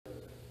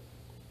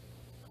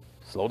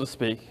slow to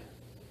speak,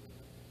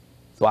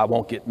 so I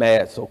won't get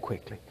mad so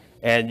quickly.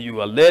 And you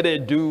will let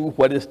it do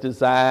what it's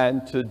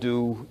designed to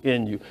do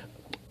in you.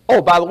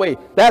 Oh, by the way,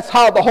 that's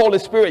how the Holy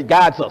Spirit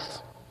guides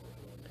us.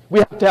 We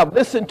have to have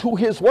listened to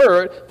his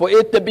word for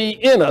it to be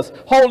in us.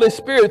 Holy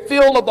Spirit,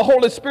 filled of the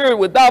Holy Spirit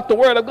without the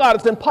word of God,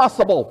 it's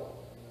impossible.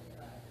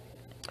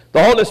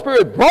 The Holy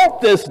Spirit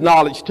brought this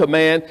knowledge to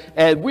man,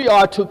 and we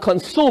are to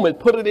consume it,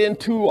 put it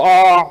into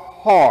our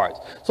hearts.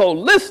 So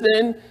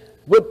listening,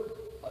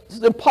 it's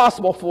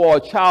impossible for a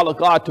child of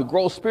God to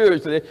grow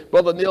spiritually,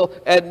 Brother Neil,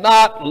 and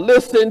not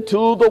listen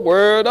to the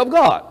word of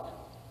God.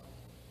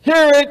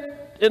 Hear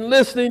it and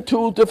listening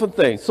to different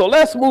things. So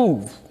let's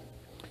move.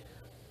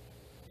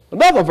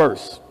 Another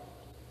verse,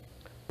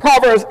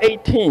 Proverbs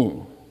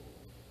 18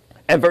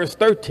 and verse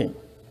 13.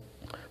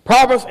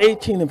 Proverbs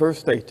 18 and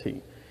verse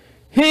 13.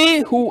 He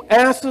who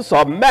answers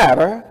a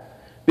matter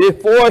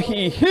before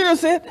he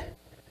hears it,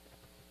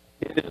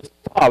 it is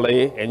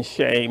folly and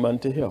shame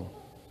unto him.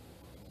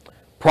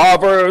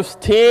 Proverbs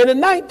 10 and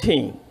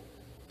 19.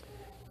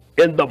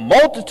 In the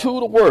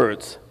multitude of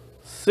words,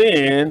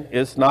 sin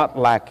is not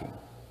lacking,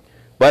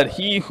 but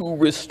he who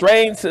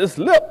restrains his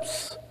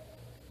lips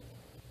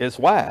is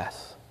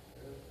wise.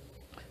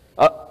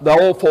 The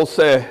old folks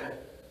say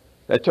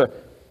that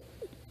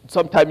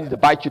sometimes you need to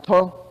bite your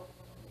tongue.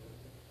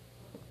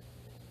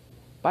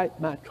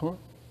 Bite my tongue.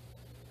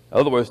 In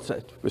other words,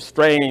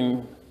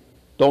 restrain,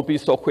 don't be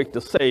so quick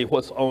to say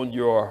what's on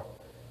your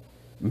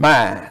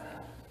mind.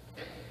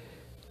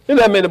 And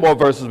there are many more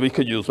verses we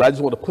could use, but I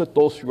just want to put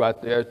those few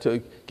out there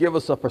to give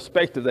us a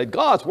perspective that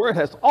God's word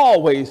has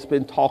always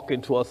been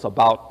talking to us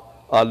about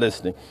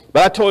listening.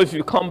 But I told you, if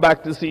you come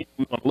back this evening,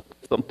 we're going to look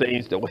at some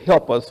things that will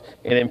help us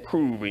in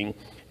improving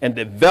and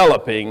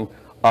developing,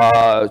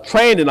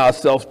 training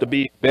ourselves to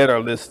be better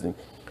listening.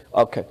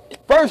 Okay.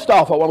 First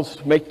off, I want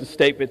to make the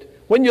statement,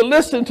 when you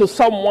listen to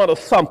someone or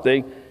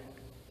something,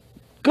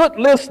 good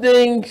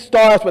listening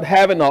starts with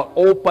having an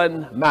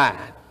open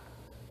mind.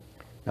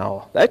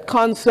 Now, that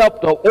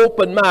concept of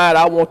open mind,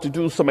 I want to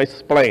do some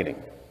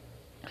explaining.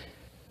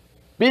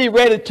 Be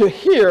ready to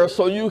hear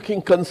so you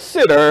can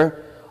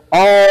consider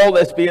all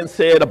that's being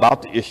said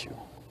about the issue.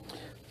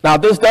 Now,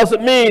 this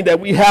doesn't mean that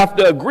we have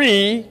to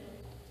agree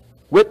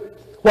with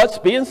what's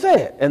being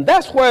said. And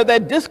that's where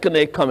that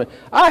disconnect comes in.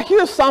 I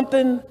hear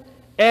something,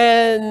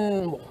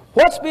 and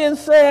what's being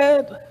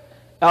said,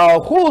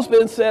 who's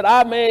been said,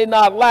 I may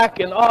not like,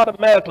 and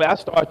automatically I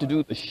start to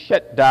do the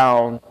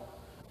shutdown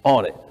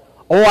on it.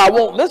 Or I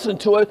won't listen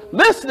to it.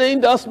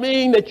 Listening does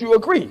mean that you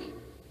agree.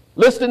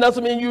 Listening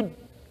doesn't mean you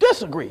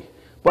disagree.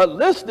 But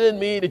listening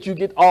means that you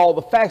get all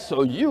the facts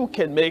so you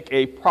can make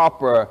a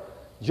proper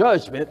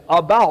judgment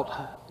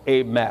about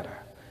a matter.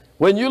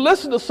 When you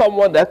listen to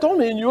someone, that don't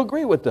mean you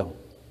agree with them.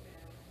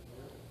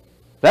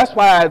 That's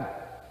why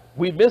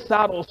we miss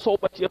out on so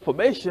much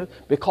information,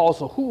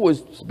 because of who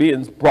is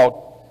being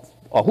brought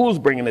or who's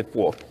bringing it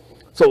forth.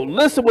 So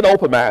listen with an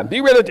open mind.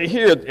 Be ready to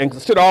hear and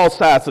consider all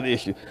sides of the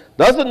issue.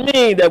 Doesn't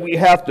mean that we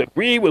have to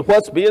agree with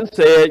what's being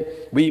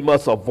said. We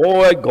must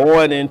avoid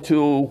going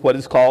into what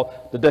is called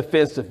the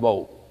defensive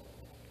mode.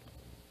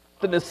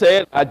 Something is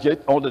said, I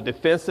get on the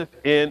defensive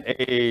in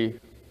a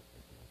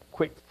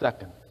quick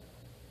second.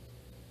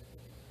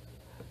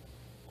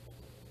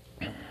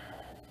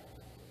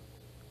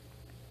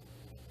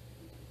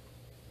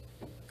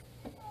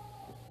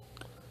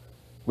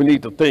 We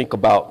need to think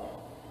about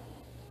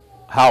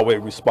how we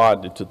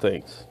responded to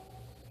things.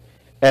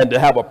 And to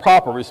have a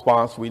proper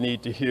response, we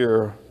need to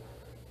hear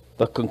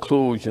the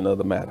conclusion of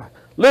the matter.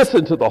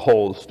 Listen to the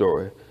whole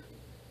story.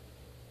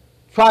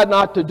 Try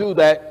not to do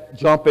that,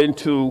 jump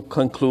into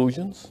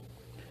conclusions.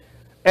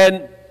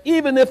 And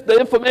even if the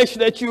information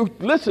that you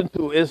listen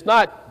to is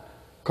not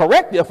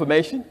correct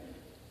information,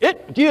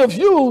 it gives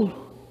you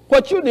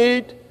what you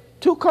need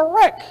to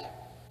correct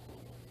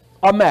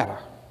a matter.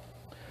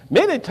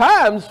 Many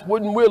times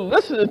when we're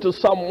listening to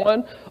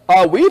someone,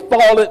 we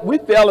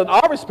fail in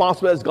our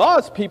responsibility as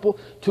God's people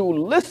to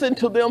listen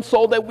to them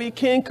so that we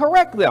can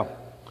correct them.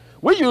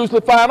 We usually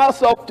find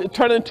ourselves to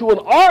turn into an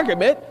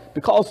argument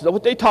because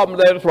what they talking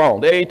about is wrong.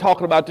 They ain't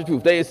talking about the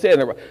truth. They ain't saying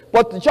it right.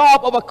 But the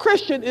job of a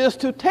Christian is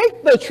to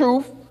take the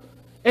truth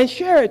and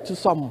share it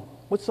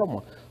with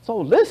someone. So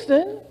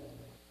listen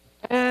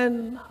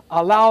and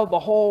allow the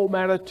whole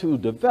matter to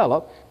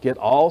develop, get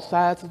all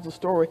sides of the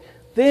story,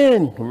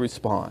 then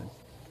respond.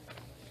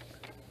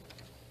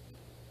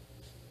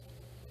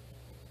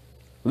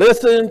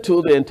 Listen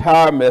to the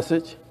entire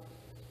message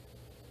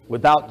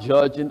without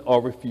judging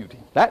or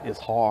refuting. That is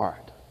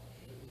hard.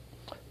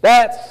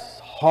 That's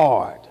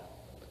hard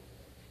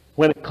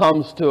when it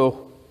comes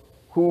to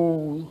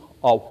who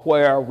or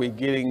where we're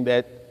getting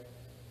that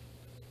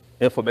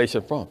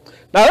information from.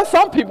 Now, there's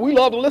some people we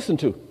love to listen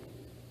to.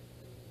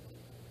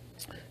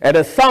 And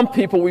there's some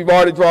people we've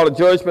already drawn a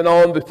judgment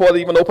on before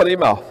they even open their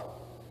mouth.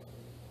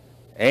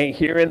 Ain't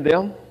hearing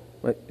them.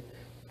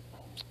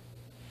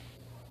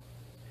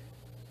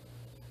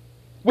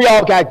 We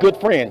all got good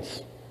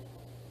friends.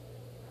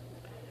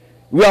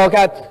 We all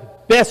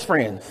got best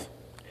friends.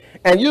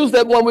 And use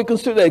that one we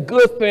consider a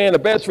good friend, a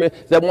best friend,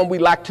 that one we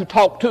like to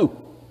talk to.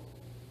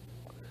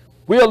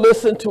 We'll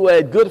listen to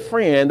a good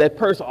friend, that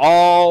person,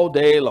 all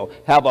day long,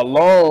 have a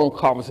long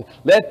conversation.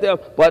 Let them,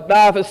 but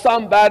now if it's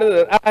somebody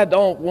that I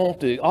don't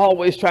want to,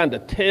 always trying to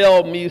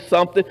tell me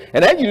something,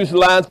 and that usually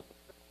lines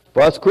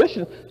for us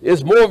Christians,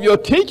 is more of your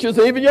teachers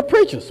than even your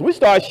preachers. We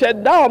start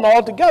shutting down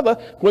altogether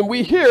when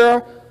we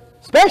hear,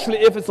 especially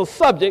if it's a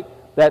subject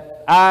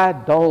that I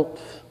don't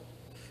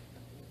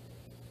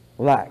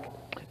like.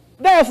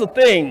 There's a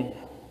thing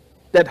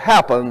that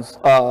happens.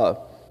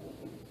 Y'all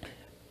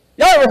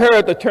ever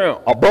heard the term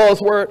a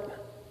buzzword?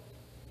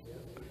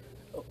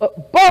 A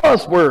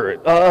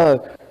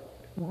buzzword.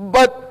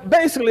 But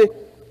basically,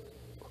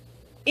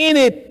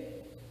 any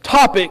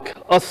topic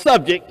or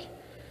subject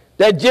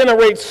that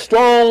generates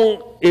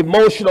strong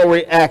emotional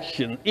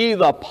reaction,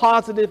 either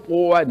positive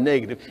or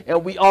negative.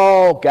 And we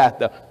all got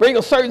that. Bring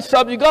a certain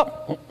subject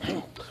up,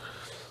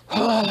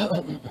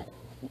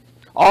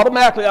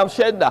 automatically I'm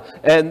shedding down.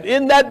 And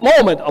in that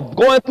moment of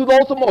going through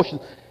those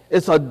emotions,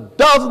 it's a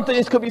dozen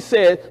things could be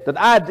said that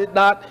I did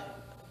not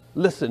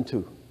listen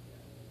to.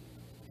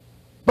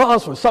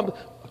 Buzzwords, some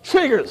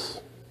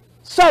triggers,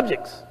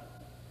 subjects.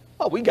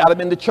 Oh, we got them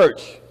in the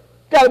church.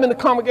 Got them in the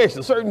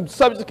congregation. Certain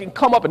subjects can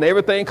come up and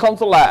everything comes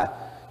alive.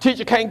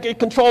 Teacher can't get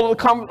control of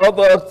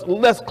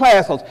the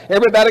classrooms.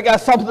 Everybody got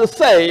something to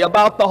say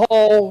about the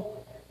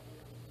whole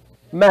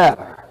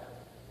matter.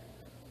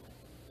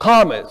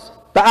 Comments,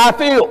 the I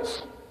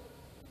feels.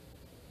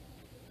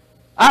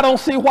 I don't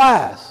see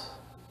whys.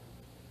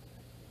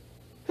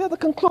 Here's the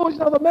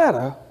conclusion of the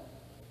matter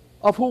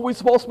of who we're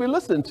supposed to be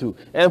listening to.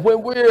 And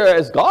when we're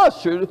as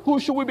God's children, who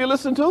should we be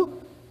listening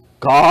to?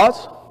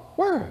 God's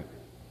word.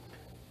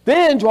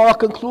 Then draw a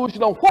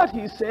conclusion on what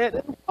he said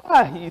and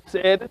why he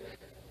said it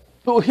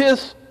to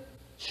his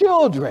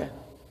children.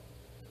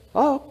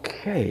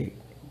 Okay.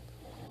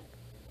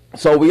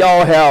 So we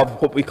all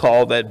have what we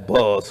call that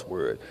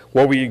buzzword,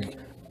 where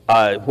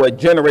what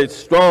generates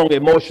strong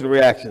emotional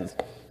reactions,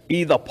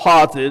 either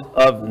positive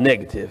or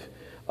negative.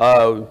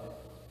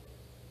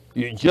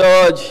 You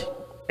judge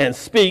and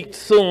speak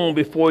soon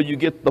before you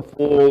get the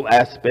full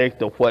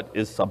aspect of what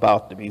is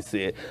about to be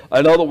said.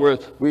 In other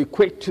words, we're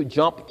quick to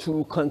jump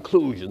to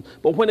conclusions.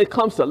 But when it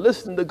comes to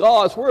listening to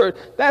God's word,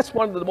 that's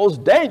one of the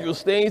most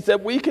dangerous things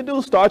that we can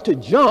do, start to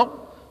jump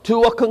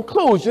to a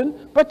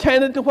conclusion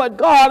pertaining to what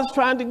God is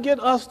trying to get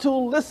us to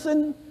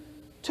listen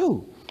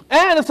to.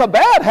 And it's a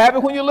bad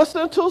habit when you're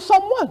listening to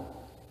someone.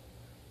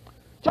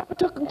 Jump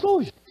to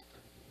conclusions.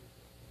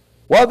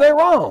 Well, they're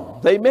wrong.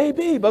 They may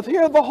be, but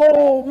here's the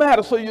whole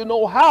matter so you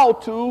know how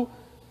to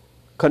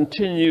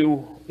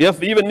continue,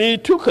 if you even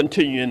need to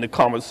continue in the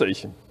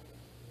conversation.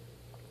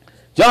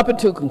 Jump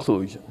into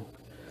conclusion.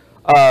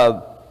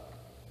 From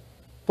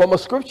a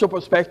scriptural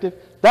perspective,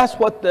 that's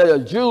what the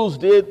Jews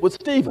did with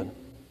Stephen.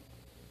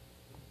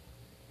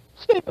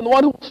 Stephen, the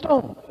one who was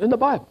stoned in the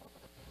Bible.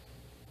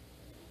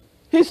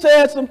 He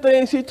said some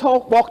things, he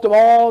walked them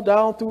all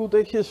down through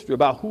the history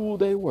about who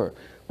they were.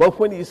 But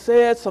when he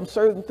said some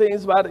certain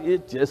things about it,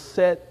 it just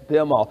set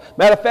them off.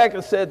 Matter of fact,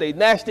 it said they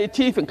gnashed their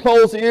teeth and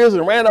closed their ears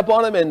and ran up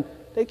on him and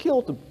they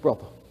killed the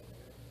brother.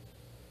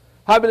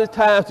 How many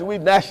times do we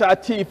gnash our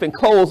teeth and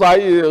close our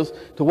ears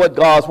to what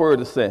God's word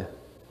is saying?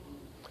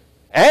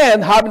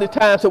 And how many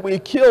times have we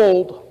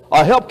killed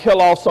or helped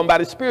kill off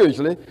somebody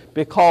spiritually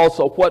because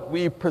of what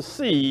we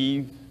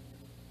perceive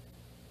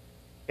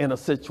in a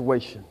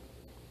situation?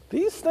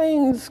 These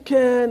things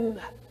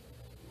can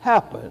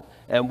happen.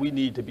 And we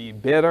need to be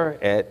better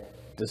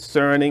at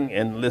discerning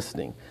and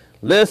listening.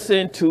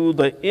 Listen to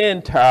the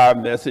entire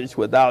message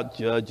without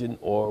judging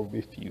or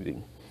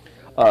refuting.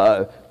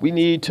 We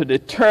need to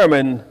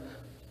determine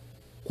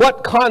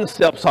what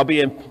concepts are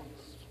being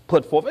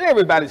put forth.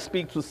 Everybody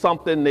speaks with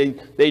something.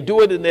 They do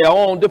it in their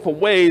own different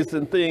ways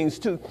and things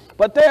too.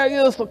 But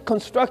there is a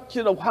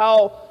construction of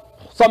how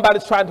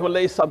somebody's trying to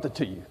relay something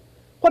to you.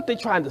 What they're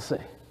trying to say.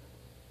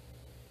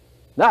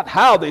 Not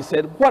how they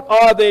said, what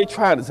are they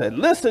trying to say?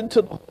 Listen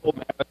to the whole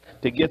matter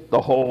to get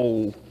the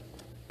whole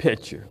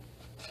picture.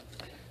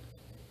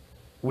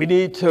 We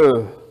need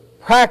to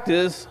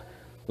practice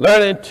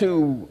learning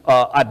to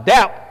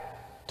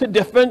adapt to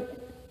different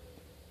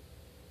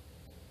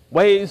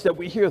ways that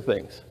we hear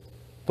things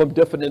from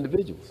different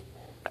individuals.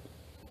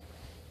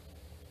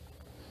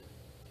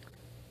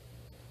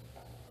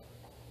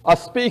 A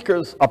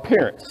speaker's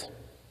appearance,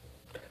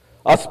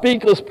 a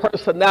speaker's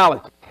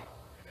personality,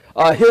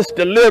 his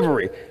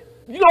delivery.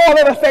 You know all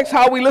that affects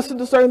how we listen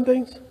to certain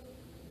things?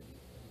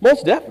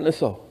 Most definitely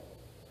so.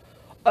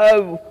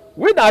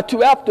 We're not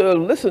too apt to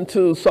listen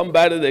to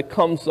somebody that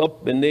comes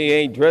up and they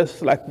ain't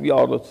dressed like we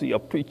ought to see a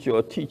preacher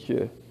or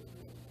teacher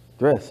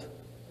dress.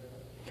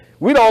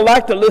 We don't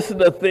like to listen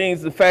to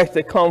things, the facts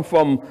that come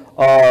from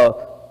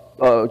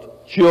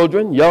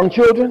children, young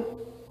children.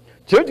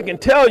 Children can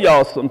tell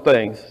y'all some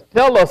things,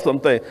 tell us some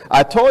things.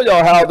 I told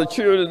y'all how the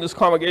children in this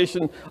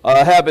congregation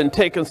have been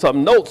taking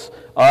some notes.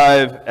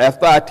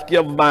 After I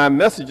give my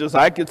messages,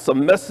 I get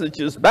some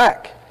messages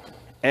back.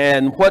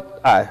 And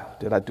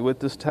did I do it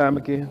this time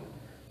again?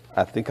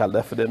 I think I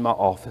left it in my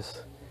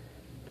office.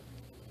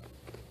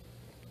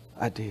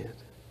 I did.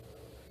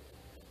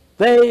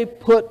 They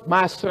put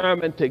my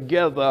sermon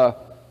together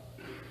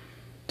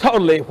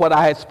totally what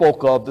I had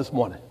spoke of this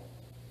morning.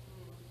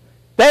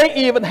 They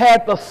even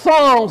had the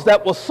songs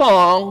that were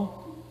sung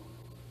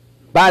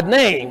by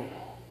name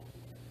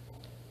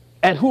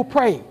and who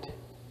prayed.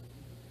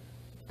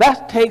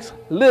 That takes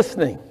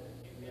listening.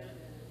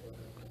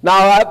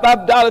 Now,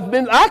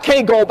 I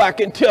can't go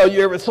back and tell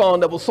you every song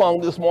that was sung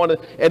this morning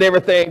and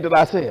everything that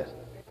I said.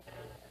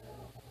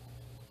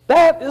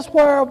 That is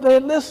where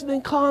the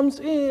listening comes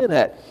in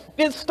at.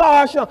 It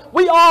starts young.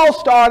 We all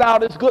start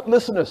out as good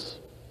listeners.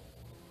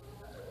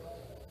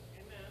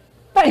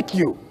 Thank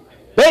you.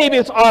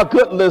 Babies are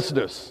good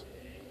listeners.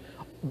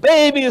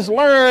 Babies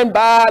learn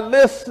by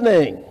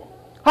listening.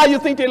 How do you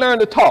think they learn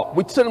to talk?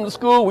 We send them to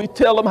school, we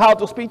tell them how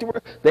to speak the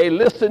word. They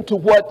listen to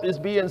what is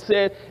being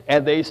said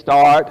and they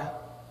start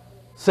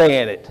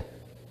saying it.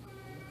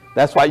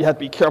 That's why you have to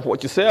be careful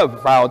what you say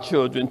around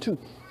children too.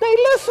 They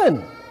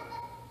listen.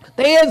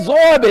 They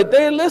absorb it.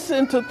 They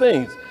listen to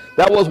things.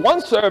 That was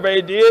one survey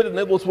I did, and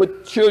it was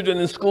with children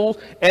in schools,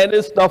 and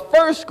it's the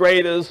first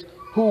graders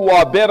who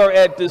are better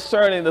at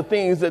discerning the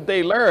things that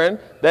they learn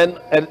than,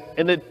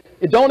 and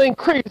it don't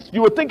increase.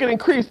 You would think it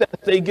increases as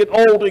they get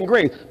old in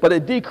grades, but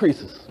it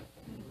decreases.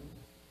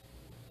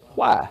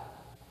 Why?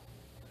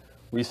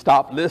 We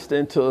stop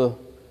listening to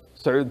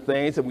certain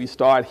things and we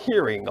start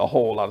hearing a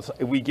whole lot of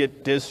stuff. We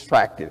get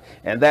distracted.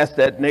 And that's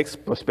that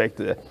next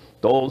perspective,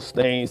 those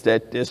things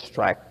that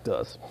distract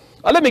us.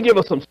 Let me give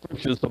us some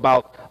scriptures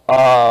about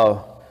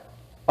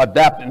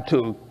adapting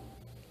to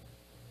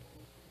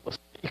a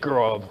speaker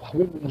of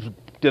who's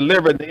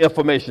delivering the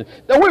information.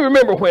 Now we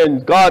remember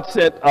when God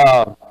sent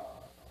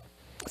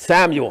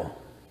Samuel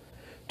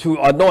to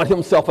anoint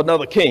himself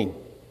another king,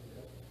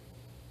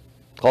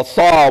 because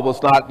Saul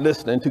was not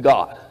listening to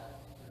God.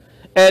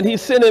 And he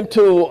sent him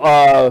to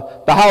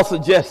the house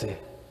of Jesse.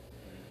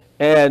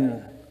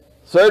 And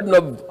certain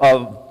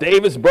of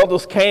David's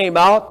brothers came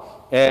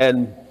out,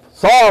 and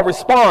Saul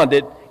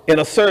responded in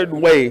a certain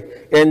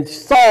way. And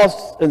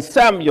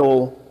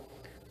Samuel,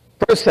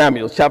 1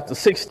 Samuel chapter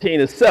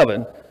 16 and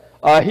 7,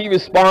 he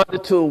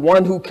responded to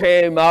one who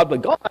came out,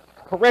 but God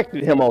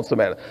corrected him on some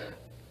matter.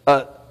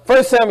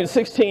 1 Samuel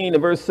 16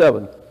 and verse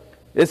 7,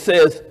 it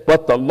says,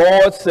 "But the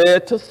Lord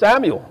said to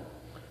Samuel,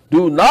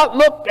 do not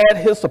look at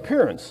his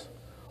appearance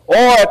or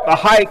at the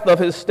height of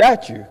his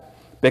stature,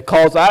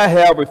 because I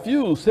have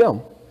refused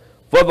him.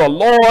 For the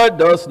Lord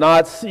does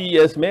not see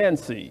as man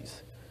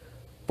sees.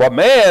 For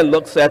man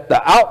looks at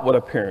the outward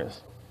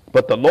appearance,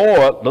 but the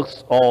Lord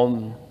looks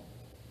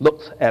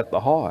at the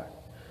heart."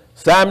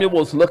 Samuel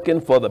was looking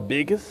for the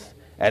biggest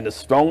and the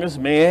strongest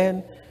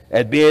man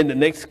at being the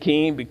next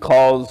king,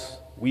 because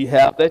we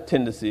have that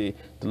tendency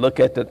to look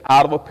at the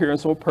outer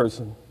appearance of a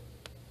person.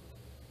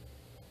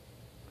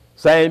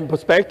 Same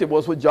perspective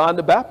was with John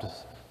the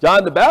Baptist.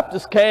 John the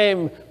Baptist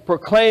came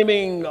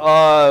proclaiming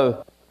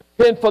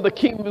repent for the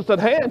kingdom is at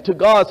hand to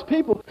God's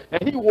people,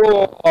 and he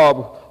wore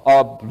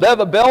a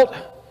leather belt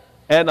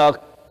and a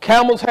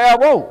camel's hair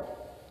robe,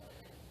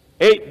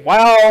 ate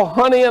wild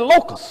honey and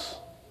locusts.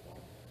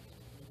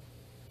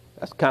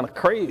 That's kind of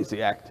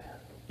crazy acting,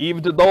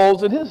 even to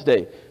those in his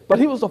day. But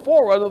he was the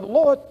forerunner of the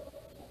Lord.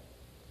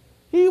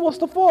 He was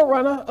the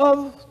forerunner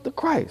of the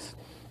Christ.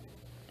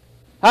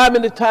 How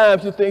many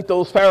times do you think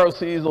those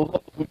Pharisees, those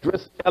who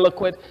dressed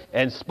eloquent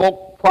and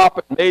spoke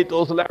proper, made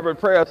those elaborate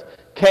prayers,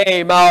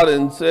 came out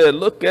and said,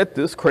 look at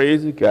this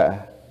crazy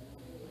guy?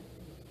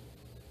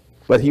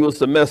 But he was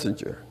the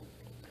messenger.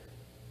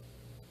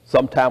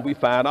 Sometimes we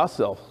find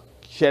ourselves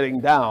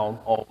shutting down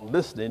on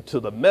listening to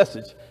the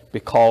message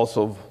because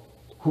of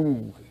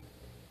who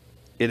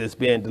it is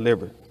being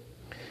delivered.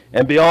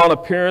 And beyond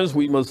appearance,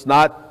 we must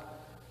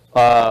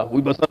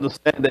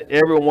understand that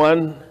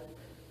everyone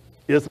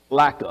is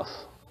like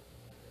us.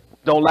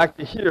 Don't like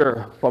to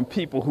hear from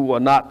people who are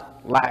not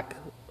like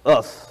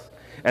us.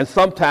 And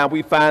sometimes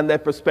we find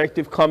that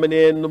perspective coming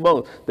in the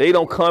most. They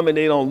don't come and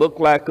they don't look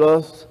like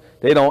us.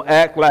 They don't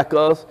act like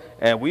us.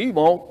 And we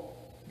won't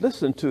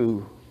listen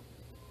to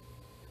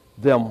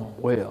them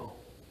well.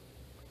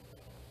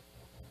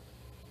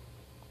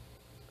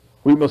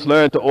 We must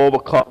learn to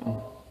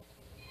overcome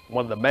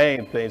one of the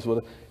main things with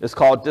it. It's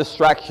called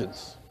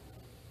distractions.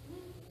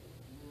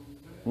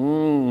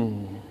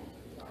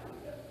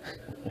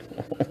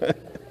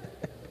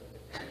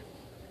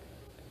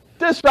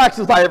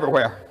 Distractions are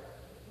everywhere.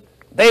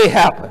 They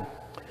happen.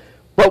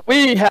 But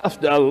we have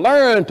to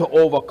learn to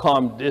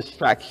overcome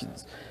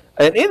distractions.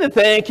 And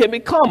anything can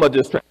become a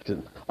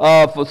distraction.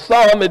 For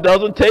some, it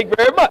doesn't take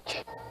very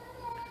much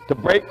to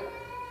break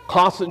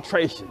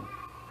concentration.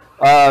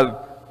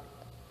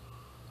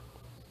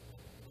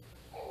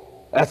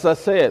 As I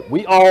said,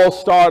 we all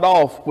start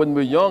off when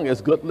we're young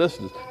as good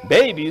listeners.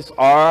 Babies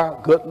are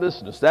good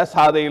listeners. That's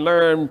how they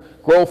learn,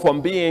 grow from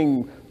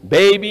being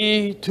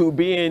baby to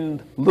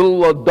being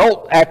little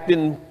adult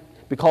acting,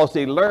 because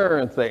they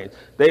learn things.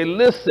 They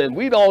listen.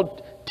 We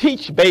don't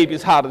teach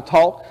babies how to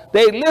talk.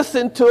 They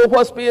listen to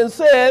what's being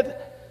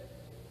said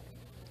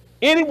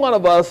Any one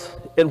of us,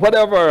 in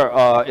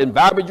whatever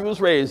environment you was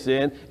raised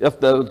in, if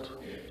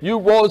you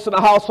rose in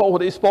a household where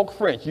they spoke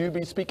French, you'd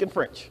be speaking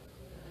French.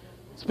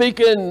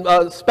 Speaking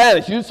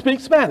Spanish, you speak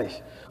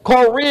Spanish.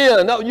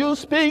 Korean, you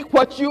speak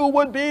what you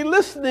would be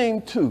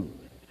listening to.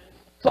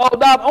 So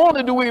not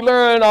only do we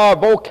learn our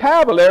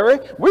vocabulary,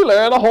 we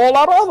learn a whole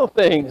lot of other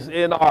things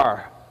in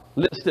our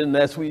listening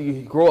as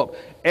we grow up.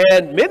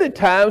 And many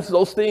times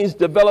those things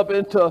develop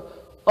into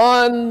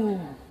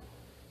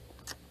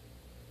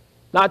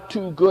not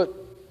too good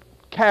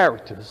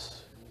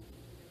characters,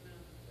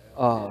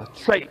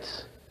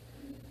 traits,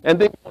 and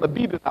they want to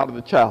beat it out of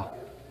the child.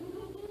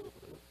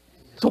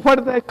 So where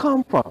did that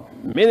come from?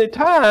 Many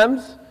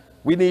times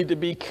we need to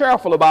be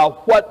careful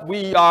about what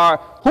we are,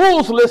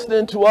 who's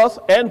listening to us,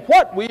 and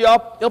what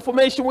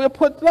information we're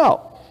putting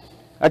out.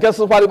 I guess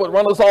that's why they would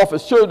run us off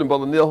as children,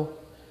 Brother Neil,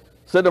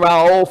 sitting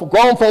around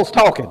grown folks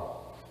talking.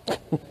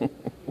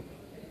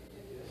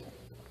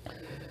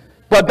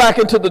 But back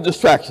into the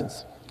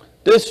distractions.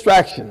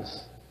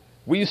 Distractions.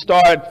 We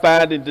start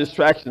finding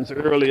distractions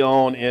early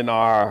on in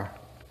our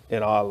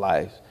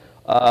lives.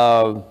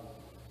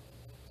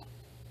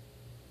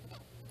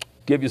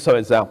 Give you some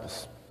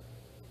examples.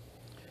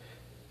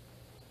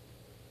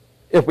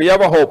 If we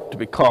ever hope to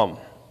become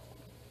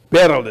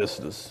better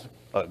listeners,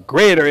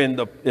 greater in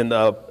the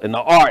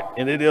art,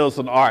 and it is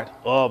an art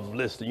of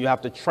listening, you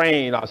have to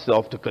train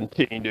ourselves to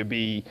continue to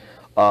be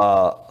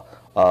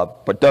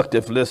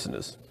productive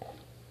listeners.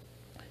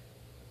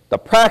 The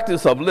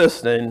practice of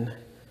listening,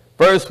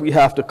 first we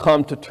have to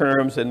come to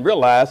terms and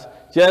realize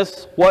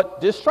just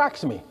what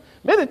distracts me.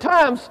 Many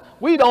times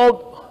we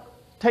don't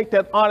take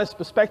that honest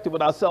perspective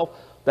with ourselves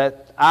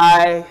that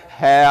I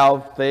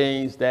have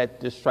things that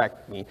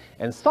distract me.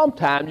 And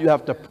sometimes you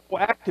have to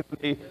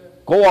proactively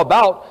go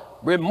about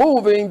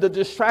removing the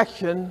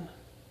distraction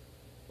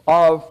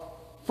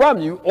from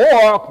you,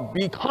 or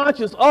be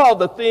conscious of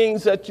the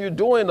things that you're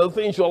doing, the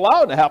things you're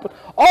allowing to happen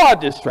are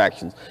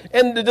distractions.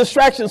 And the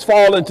distractions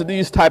fall into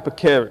these type of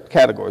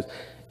categories.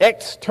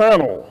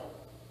 External.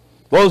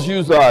 Those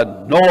use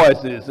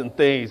noises and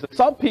things.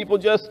 Some people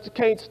just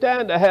can't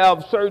stand to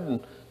have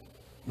certain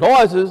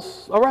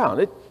noises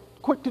around. It's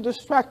quick to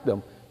distract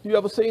them. You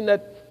ever seen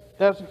that?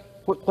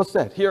 What's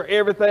that? Hear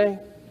everything?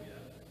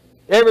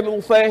 Every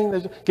little thing?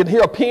 You can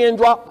hear a pin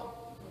drop?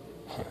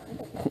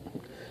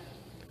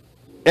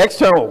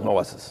 External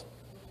noises.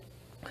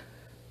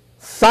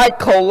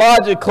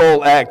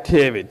 Psychological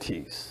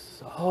activities.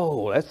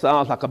 Oh, that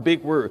sounds like a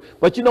big word.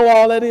 But you know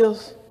all that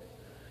is?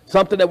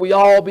 Something that we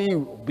all be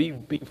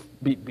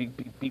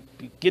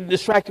getting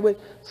distracted with.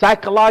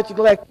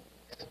 Psychological activities.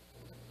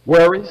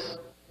 Worries.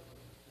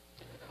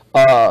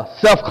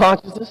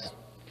 Self-consciousness.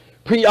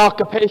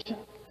 Preoccupation.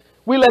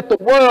 We let the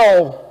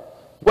world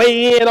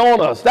weigh in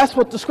on us. That's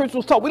what the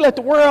scriptures taught. We let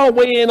the world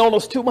weigh in on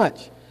us too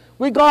much.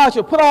 We, God,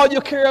 you put all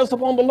your cares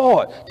upon the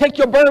Lord. Take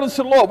your burdens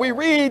to the Lord. We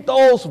read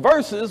those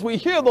verses, we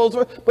hear those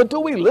verses, but do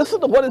we listen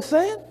to what it's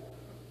saying?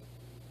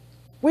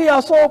 We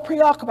are so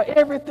preoccupied.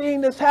 Everything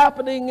that's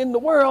happening in the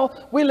world,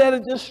 we let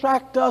it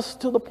distract us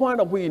to the point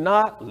of we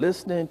not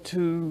listening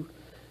to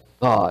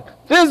God.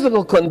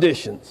 Physical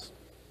conditions,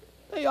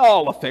 they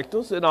all affect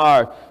us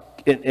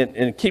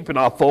in keeping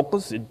our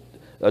focus,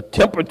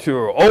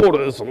 temperature,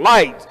 odors,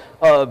 light,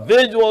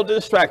 visual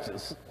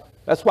distractions.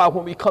 That's why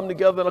when we come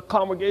together in a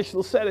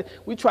congregational setting,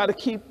 we try to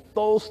keep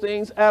those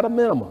things at a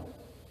minimum.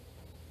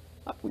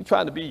 We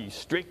try to be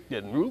strict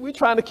and rude. We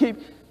try to keep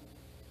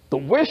the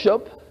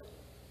worship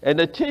and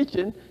the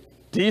teaching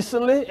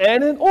decently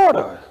and in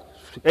order,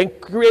 and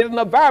create an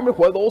environment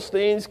where those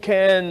things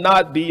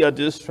cannot be a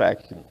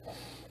distraction.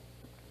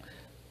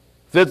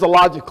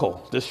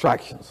 Physiological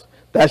distractions.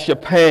 That's your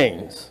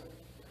pains,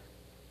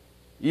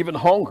 even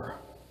hunger,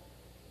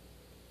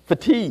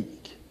 fatigue.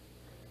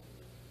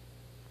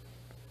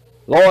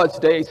 Lord's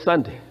Day,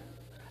 Sunday.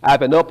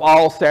 I've been up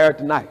all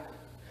Saturday night.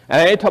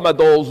 And I ain't talking about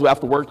those who have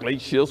to work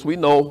late shifts. We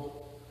know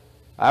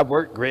I've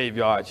worked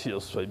graveyard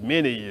shifts for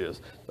many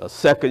years,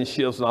 second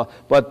shifts and all.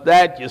 But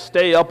that you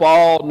stay up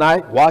all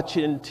night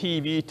watching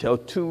TV till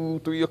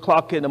 2, 3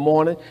 o'clock in the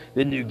morning.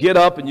 Then you get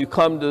up and you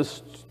come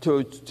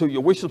to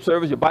your worship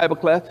service, your Bible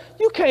class.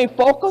 You can't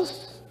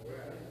focus.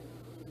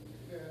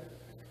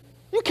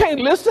 You can't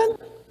listen.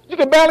 You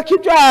can barely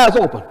keep your eyes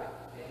open.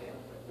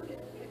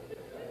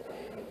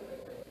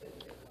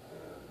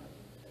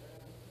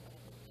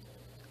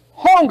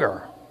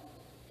 Hunger.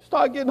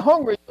 Start getting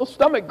hungry, your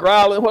stomach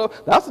growling. Well,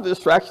 that's a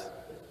distraction.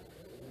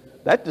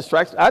 That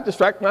distracts. I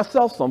distract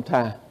myself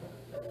sometimes.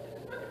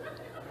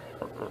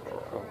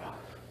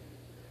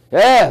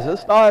 Yes, it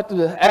started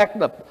to act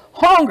up.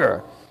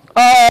 Hunger,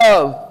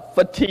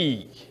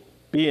 fatigue,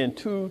 being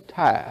too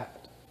tired.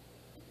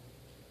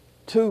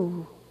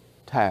 Too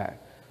tired.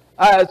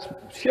 I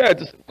shared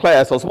this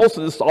class, so most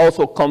of this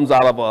also comes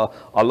out of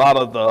a lot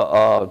of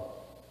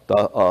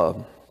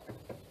the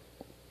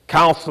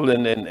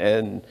counseling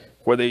and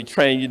where they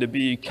train you to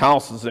be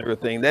counselors and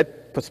everything.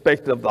 That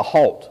perspective of the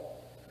halt,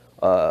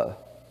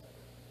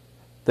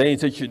 things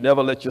that you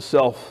never let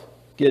yourself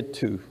get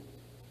to.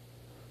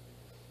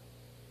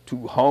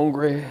 Too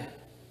hungry,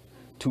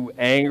 too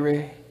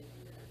angry,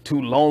 too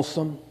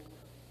lonesome,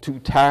 too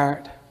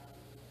tired.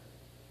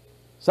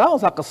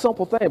 Sounds like a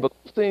simple thing, but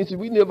those things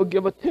we never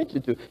give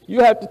attention to. You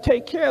have to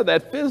take care of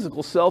that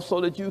physical self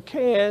so that you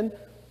can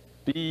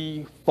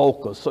be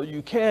focused, so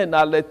you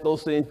cannot let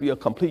those things be a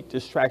complete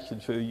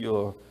distraction to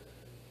your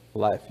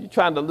life. You're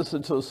trying to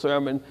listen to a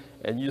sermon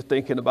and you're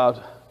thinking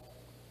about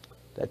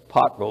that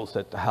pot roast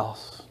at the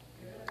house.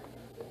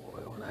 Boy,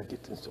 when I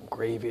get some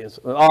gravy and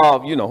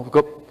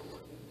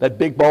that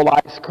big bowl of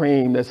ice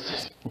cream,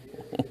 that's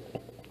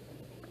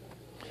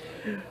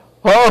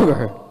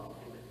hunger.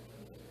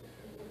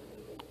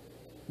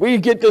 We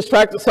get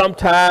distracted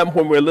sometimes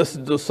when we're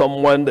listening to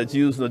someone that's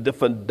using a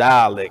different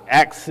dialect,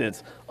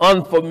 accents,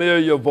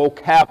 unfamiliar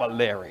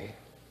vocabulary.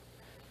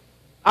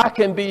 I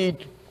can be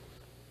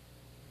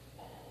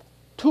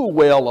too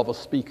well of a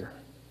speaker.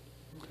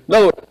 In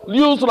other words,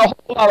 using a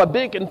whole lot of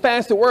big and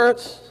fancy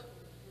words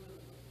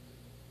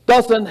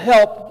doesn't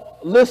help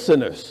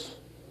listeners.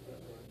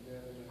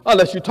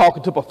 Unless you're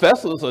talking to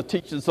professors or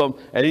teaching some,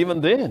 and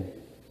even then.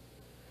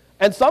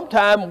 And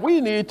sometimes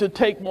we need to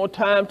take more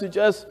time to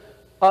just,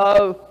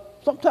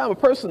 sometimes a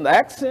person's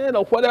accent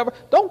or whatever,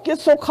 don't get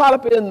so caught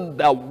up in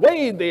the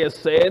way they're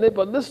saying it,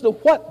 but listen to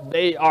what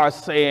they are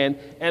saying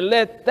and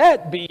let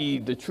that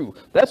be the truth.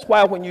 That's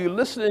why when you're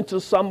listening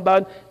to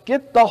somebody,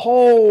 get the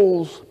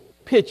whole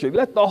picture,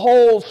 let the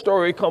whole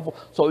story come forth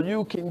so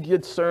you can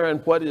discern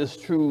what is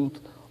truth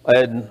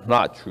and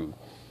not truth.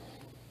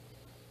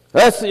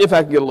 Let's see if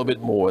I can get a little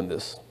bit more in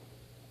this.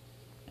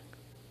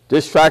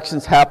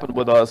 Distractions happen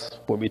with us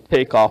when we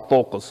take our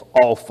focus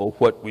off of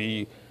what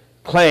we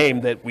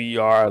claim that we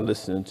are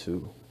listening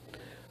to.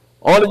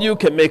 All of you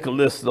can make a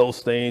list of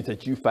those things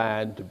that you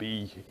find to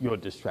be your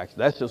distractions.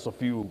 That's just a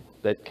few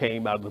that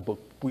came out of the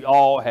book. We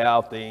all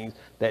have things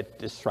that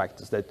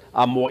distract us, that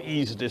are more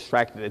easily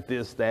distracted at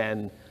this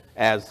than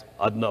as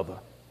another.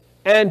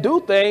 And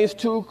do things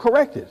to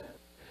correct it.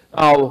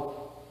 Now,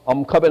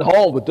 I'm coming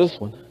home with this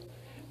one.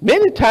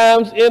 Many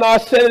times in our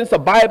settings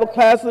of Bible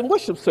classes and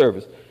worship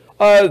service,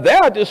 there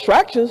are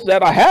distractions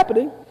that are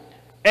happening,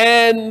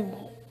 and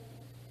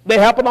they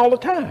happen all the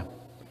time.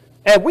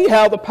 And we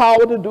have the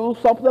power to do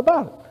something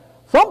about it.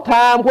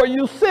 Sometimes where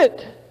you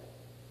sit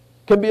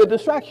can be a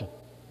distraction.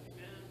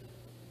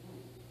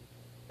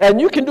 And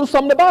you can do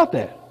something about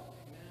that.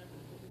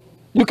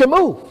 You can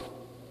move.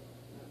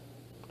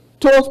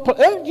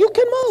 You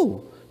can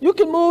move. You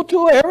can move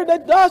to an area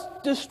that does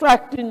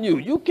distracting you.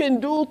 You can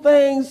do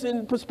things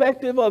in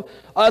perspective of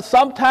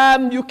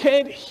sometimes you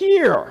can't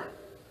hear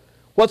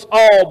what's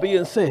all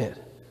being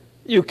said.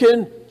 You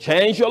can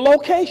change your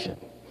location.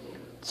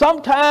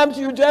 Sometimes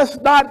you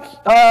just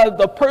not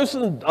the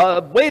person,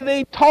 way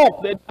they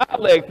talk, their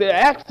dialect, their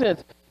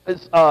accents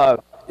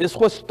is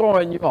what's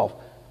throwing you off.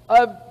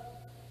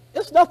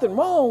 There's nothing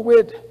wrong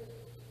with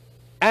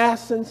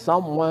asking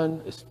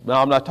someone.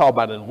 Now, I'm not talking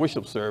about in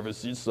worship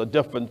service. It's a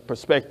different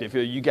perspective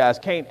here. You guys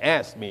can't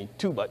ask me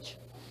too much.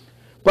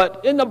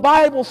 But in the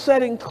Bible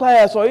setting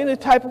class or any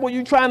type of where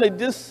you're trying to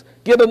just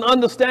get an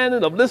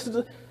understanding of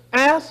listening,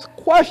 ask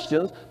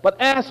questions, but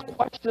ask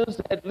questions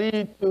that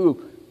lead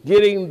to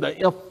getting the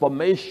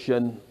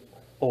information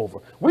over.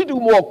 We do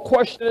more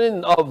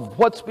questioning of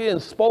what's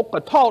being spoke or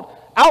taught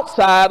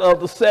outside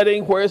of the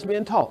setting where it's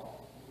being taught.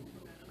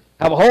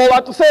 Have a whole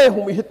lot to say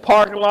when we hit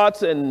parking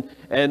lots and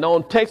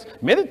on text.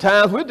 Many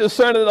times we're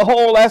discerning the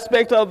whole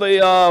aspect of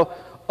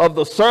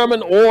the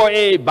sermon or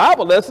a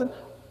Bible lesson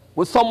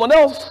with someone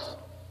else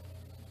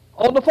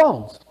on the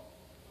phones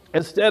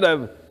instead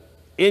of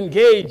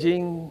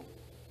engaging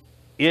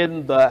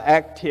in the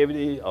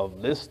activity of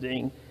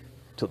listening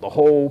to the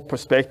whole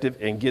perspective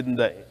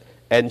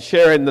and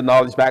sharing the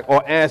knowledge back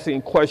or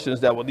asking questions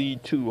that will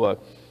lead to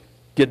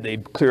getting a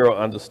clearer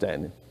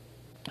understanding.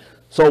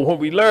 So when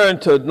we learn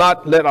to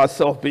not let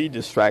ourselves be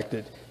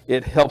distracted,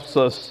 it helps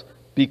us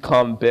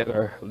become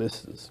better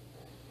listeners.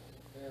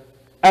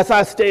 As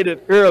I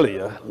stated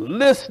earlier,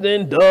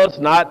 listening does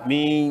not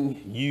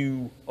mean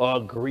you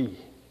agree.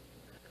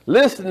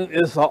 Listening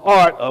is the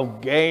art of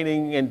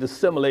gaining and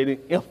disseminating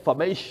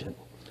information.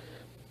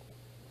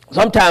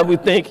 Sometimes we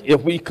think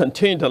if we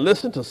continue to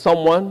listen to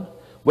someone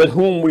with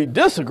whom we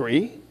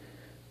disagree,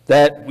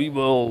 that we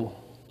will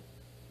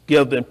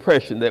give the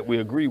impression that we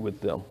agree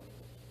with them.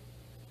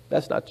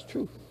 That's not the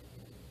truth.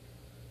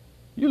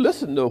 You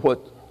listen to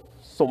what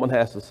someone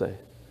has to say.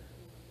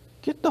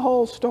 Get the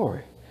whole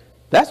story.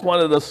 That's one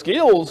of the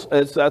skills,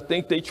 as I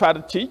think they try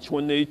to teach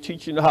when they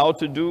teach you how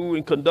to do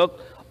and conduct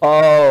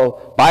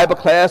Bible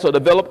class or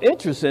develop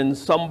interest in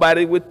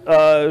somebody with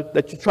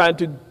that you're trying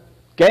to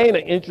gain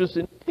an interest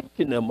in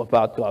teaching them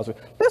about God's word.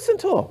 Listen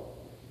to them.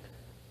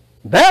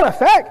 Matter of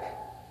fact,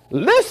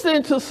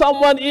 listening to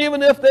someone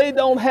even if they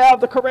don't have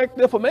the correct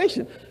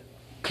information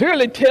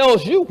clearly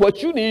tells you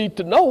what you need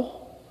to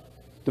know.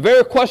 The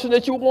very question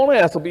that you want to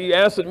ask will be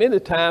answered many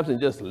times, and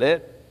just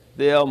let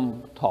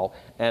them talk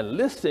and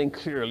listen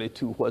clearly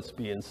to what's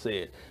being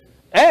said.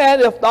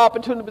 And if the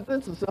opportunity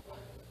presents itself,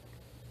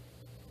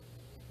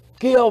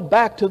 give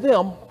back to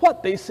them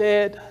what they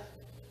said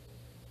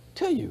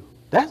to you.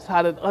 That's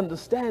how the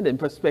understanding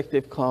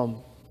perspective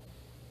come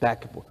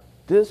back and forth.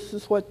 This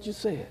is what you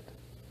said.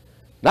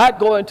 Not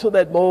go into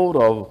that mode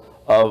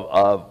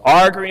of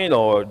arguing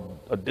or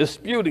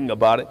disputing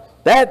about it.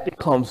 That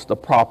becomes the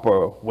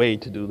proper way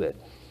to do that.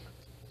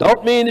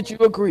 Don't mean that you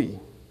agree.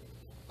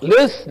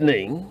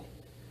 Listening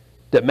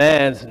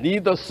demands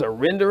neither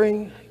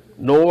surrendering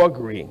nor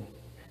agreeing.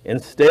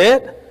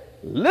 Instead,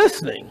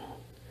 listening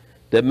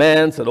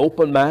demands an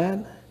open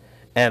mind,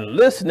 and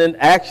listening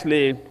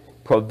actually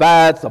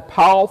provides a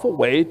powerful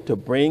way to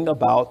bring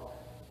about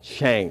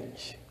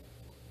change.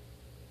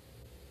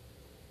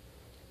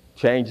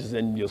 Changes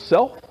in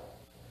yourself,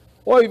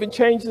 or even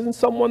changes in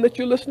someone that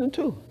you're listening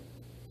to.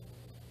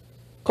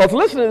 Because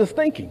listening is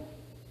thinking.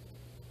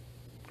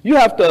 You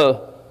have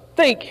to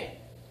think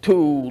to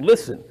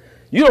listen.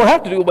 You don't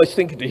have to do much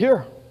thinking to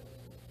hear.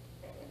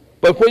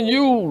 But when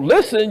you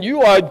listen,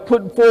 you are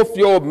putting forth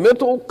your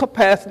mental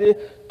capacity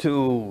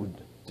to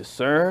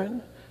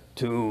discern,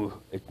 to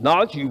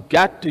acknowledge. You've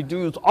got to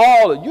use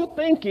all of your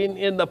thinking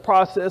in the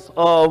process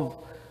of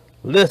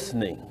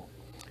listening.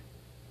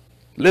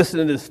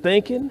 Listening is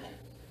thinking,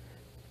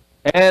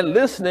 and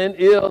listening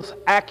is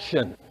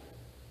action.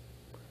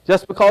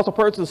 Just because a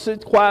person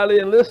sits quietly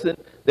and listens,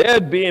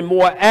 they're being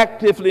more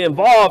actively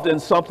involved in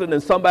something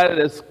than somebody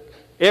that's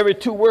every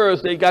 2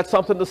 words they got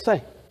something to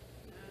say.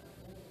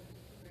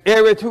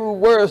 Every 2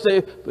 words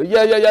they,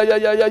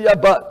 yeah,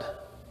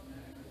 but.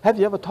 Have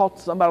you ever talked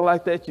to somebody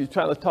like that? You're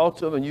trying to talk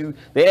to them and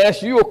they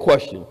ask you a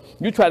question.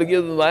 You try to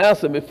give them an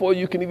answer before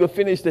you can even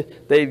finish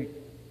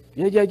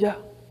yeah.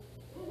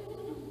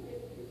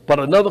 But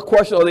another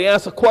question, or they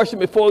answer a question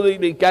before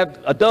they got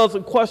a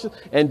dozen questions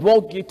and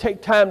won't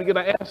take time to get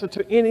an answer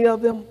to any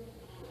of them.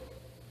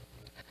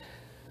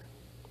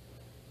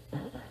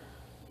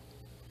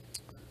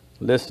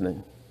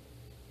 Listening.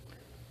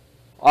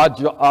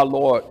 Our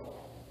Lord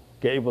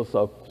gave us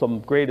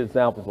some great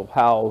examples of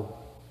how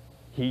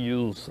he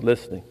used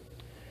listening.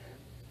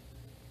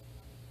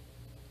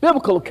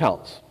 Biblical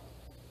accounts.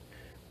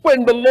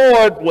 When the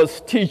Lord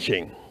was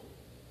teaching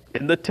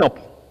in the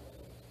temple,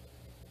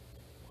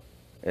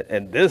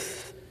 and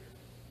this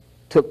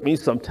took me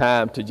some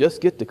time to just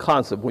get the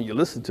concept when you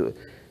listen to it.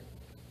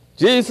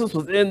 Jesus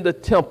was in the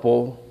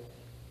temple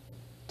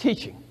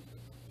teaching.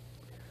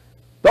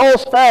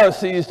 Those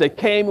Pharisees that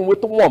came in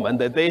with the woman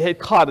that they had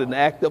caught in the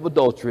act of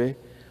adultery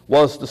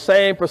was the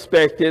same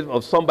perspective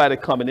of somebody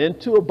coming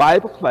into a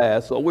Bible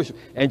class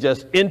and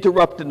just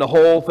interrupting the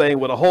whole thing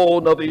with a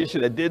whole other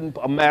issue that didn't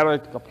matter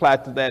to apply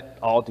to that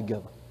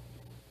altogether.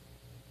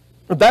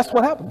 And that's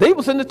what happened. They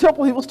was in the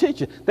temple, he was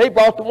teaching. They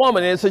brought the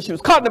woman in and said she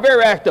was caught in the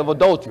very act of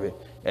adultery.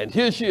 And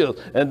here she is.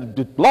 And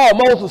the law of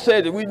Moses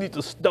said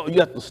that you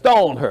have to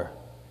stone her.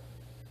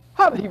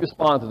 How did he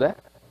respond to that?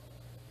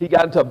 He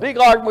got into a big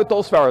argument with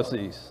those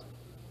Pharisees.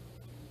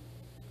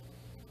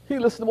 He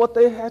listened to what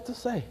they had to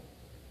say.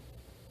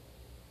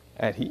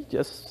 And he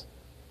just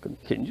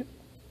continued,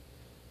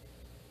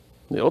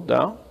 knelt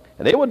down.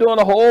 And they were doing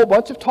a whole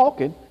bunch of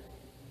talking.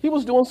 He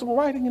was doing some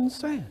writing in the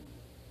sand.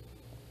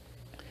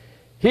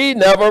 He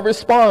never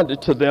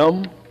responded to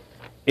them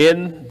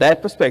in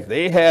that perspective.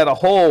 They had a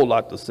whole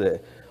lot to say.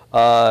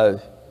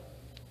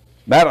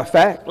 Matter of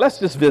fact, let's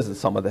just visit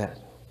some of that.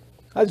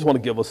 I just want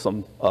to give us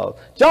some,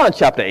 John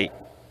chapter 8.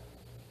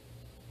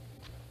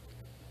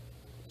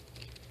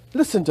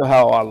 Listen to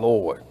how our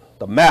Lord,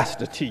 the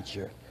master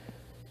teacher,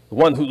 the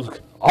one who's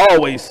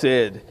always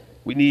said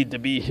we need to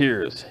be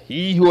hearers.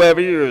 He who have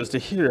ears to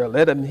hear,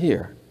 let him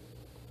hear.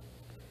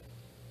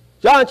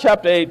 John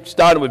chapter 8,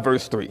 starting with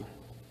verse 3.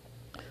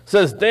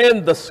 Says,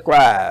 then the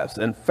scribes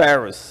and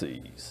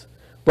Pharisees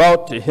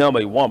brought to him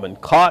a woman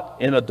caught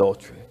in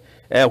adultery.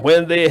 And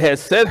when they had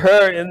set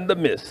her in the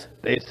midst,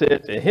 they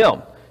said to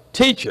him,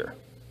 Teacher,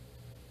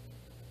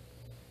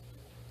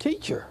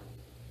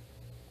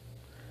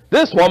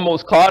 this woman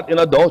was caught in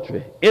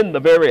adultery in the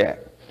very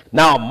act.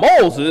 Now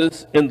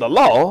Moses in the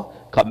law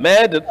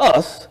commanded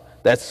us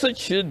that such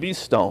should be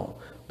stoned.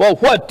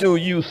 But what do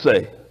you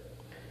say?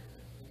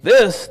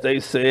 This they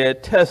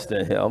said,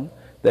 testing him,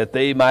 that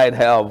they might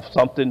have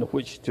something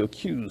which to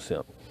accuse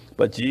him.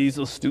 But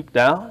Jesus stooped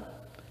down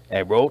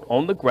and wrote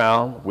on the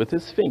ground with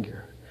his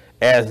finger,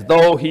 as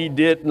though he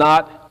did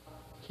not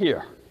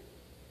hear.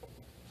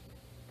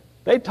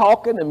 They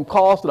talking and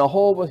causing a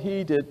whole, but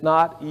he did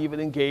not even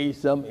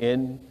engage them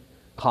in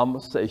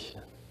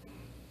conversation,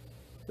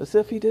 as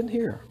if he didn't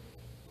hear.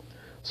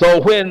 So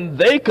when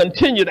they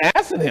continued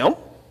asking him,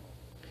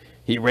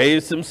 he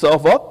raised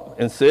himself up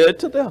and said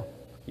to them,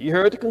 he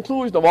heard the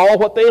conclusion of all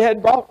what they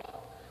had brought,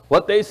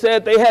 what they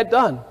said they had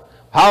done,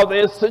 how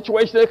their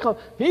situation had come.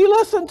 He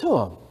listened to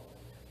them.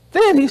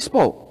 Then he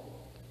spoke.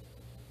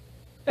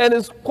 And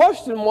his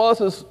question was,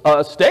 his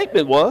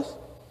statement was,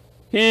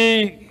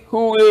 he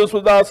who is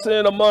without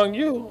sin among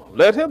you,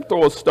 let him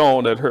throw a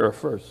stone at her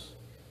first.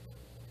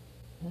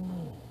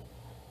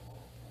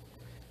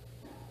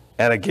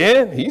 And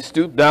again, he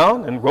stooped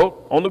down and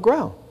wrote on the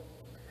ground.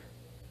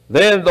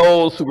 Then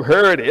those who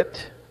heard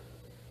it,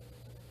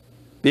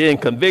 being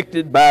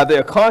convicted by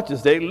their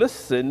conscience, they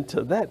listened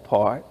to that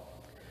part.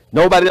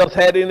 Nobody else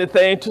had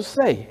anything to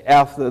say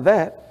after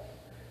that.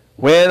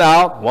 went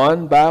out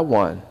one by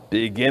one,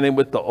 beginning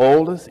with the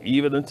oldest,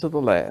 even unto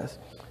the last.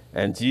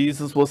 And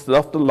Jesus was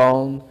left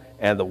alone,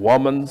 and the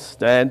woman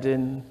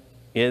standing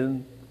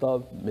in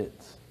the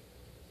midst.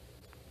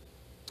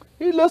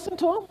 He listened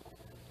to him.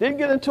 Didn't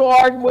get into an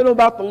argument with him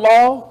about the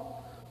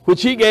law,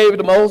 which he gave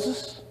to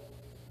Moses.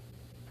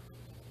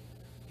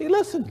 He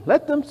listened.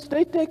 Let them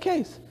state their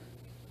case.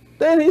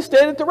 Then he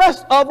stated the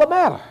rest of the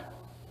matter.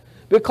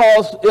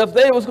 Because if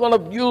they was going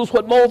to use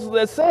what Moses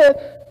had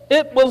said,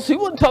 he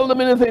wouldn't tell them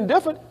anything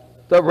different.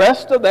 The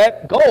rest of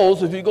that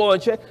goes, if you go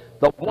and check,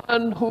 the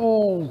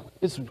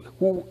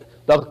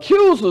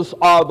accusers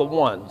are the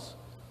ones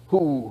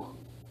who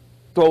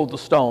throw the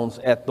stones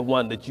at the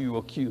one that you are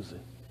accusing.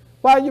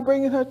 Why are you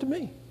bringing her to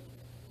me?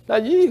 Now,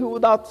 ye who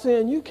without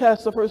sin, you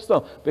cast the first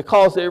stone.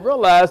 Because they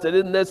realized that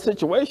in that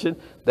situation,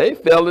 they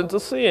fell into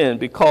sin.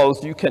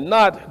 Because you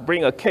cannot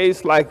bring a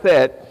case like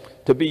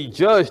that to be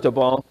judged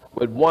upon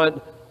with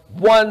one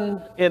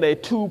in a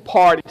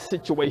two-party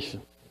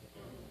situation.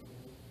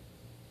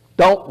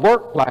 Don't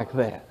work like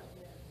that.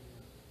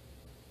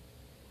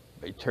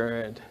 They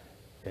turned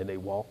and they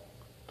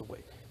walked away.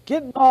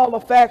 Getting all the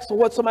facts of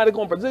what somebody's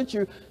going to present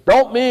you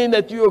don't mean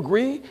that you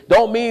agree,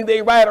 don't mean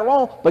they right or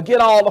wrong, but get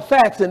all the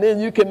facts and then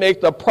you can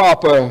make the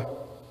proper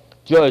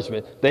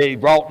judgment. They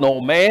brought no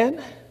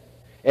man,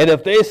 and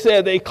if they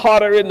said they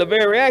caught her in the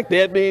very act,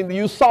 that means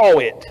you saw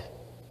it.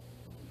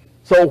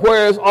 So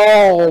where's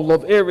all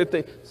of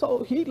everything?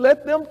 So he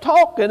let them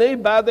talk, and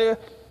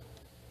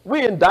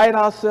we indict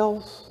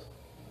ourselves,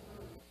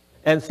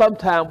 and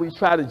sometimes we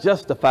try to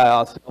justify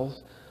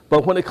ourselves.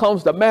 But when it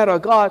comes to the matter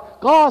of God,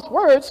 God's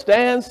word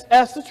stands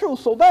as the truth.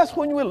 So that's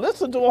when you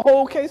listen to a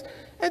whole case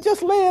and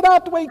just lay it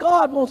out the way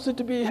God wants it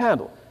to be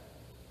handled.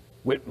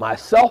 With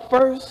myself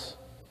first,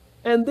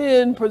 and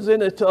then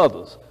present it to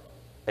others.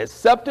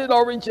 Accepted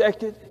or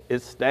rejected,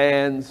 it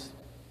stands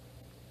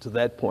to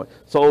that point.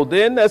 So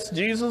then, as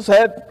Jesus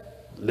had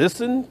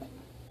listened,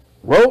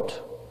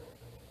 wrote,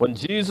 when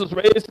Jesus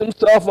raised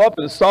himself up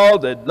and saw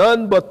that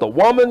none but the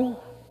woman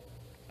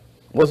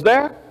was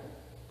there,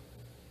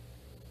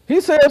 he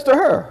says to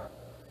her,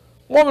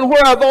 woman,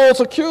 where are those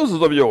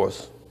accusers of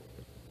yours?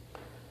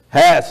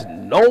 Has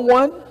no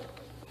one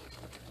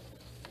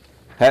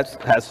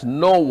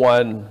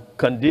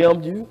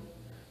condemned you?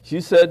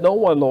 She said, no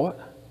one, Lord.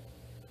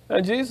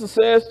 And Jesus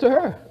says to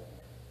her,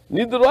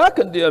 neither do I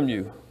condemn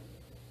you.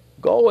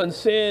 Go and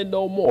sin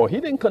no more.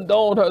 He didn't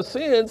condone her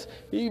sins.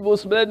 He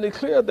was letting it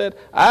clear that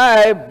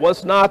I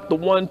was not the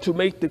one to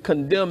make the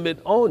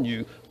condemnment on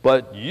you,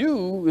 but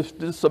you, if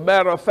this is a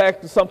matter of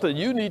fact, is something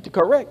you need to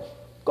correct,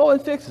 go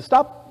and fix it.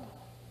 Stop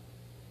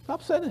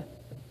sinning.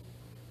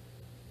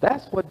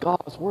 That's what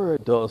God's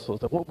word does. So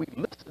that when we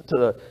listen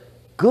to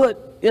good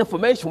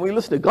information, when we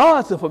listen to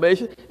God's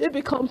information, it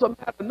becomes a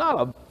matter not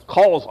of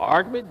cause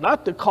argument,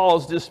 not to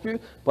cause dispute,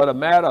 but a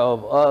matter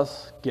of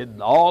us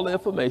getting all the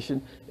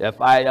information, if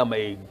I am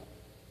a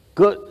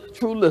good,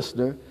 true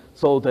listener,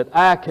 so that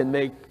I can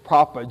make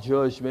proper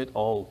judgment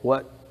on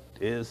what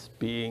is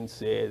being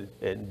said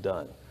and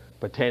done,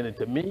 pertaining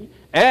to me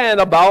and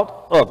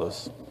about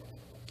others.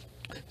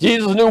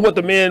 Jesus knew what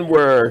the men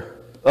were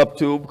up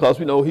to because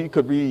we know he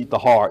could read the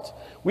hearts.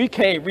 We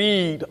can't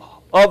read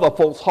other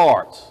folks'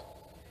 hearts,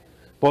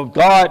 but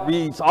God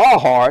reads our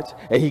hearts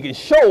and he can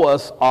show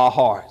us our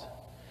heart.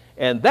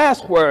 And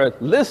that's where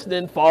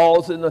listening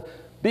falls in the,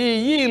 be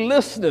ye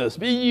listeners,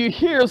 be ye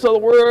hearers of the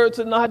words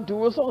and not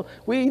doers only.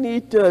 We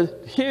need to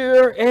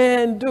hear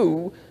and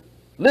do.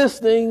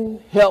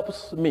 Listening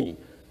helps me.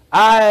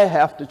 I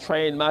have to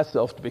train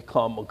myself to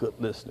become a good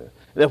listener.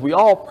 And if we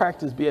all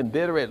practice being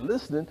better at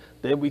listening,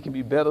 then we can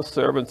be better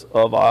servants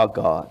of our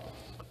God.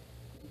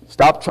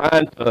 Stop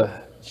trying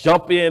to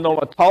jump in on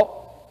a talk.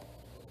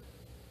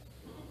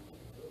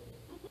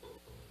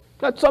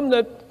 Got something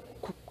that's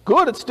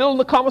good, it's still in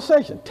the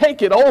conversation.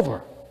 Take it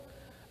over.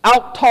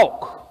 Out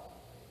talk.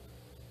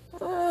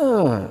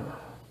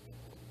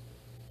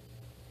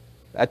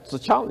 That's a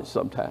challenge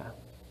sometimes.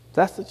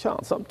 That's the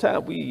challenge.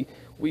 Sometimes we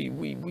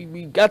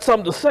got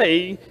something to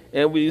say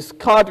and we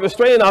can't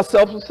restrain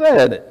ourselves from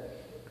saying it.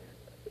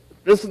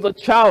 This is a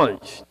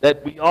challenge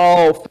that we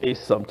all face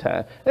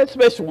sometimes,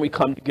 especially when we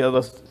come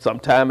together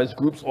sometime as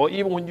groups, or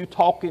even when you're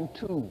talking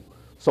to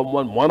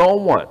someone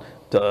one-on-one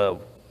to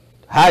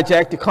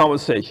hijack the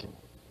conversation.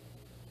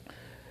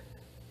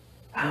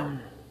 Now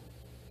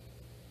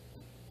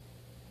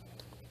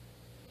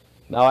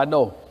I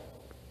know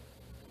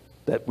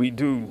that we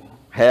do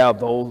have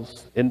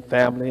those in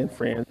family and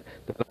friends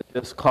that are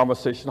just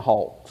conversation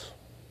hogs.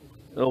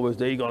 In other words,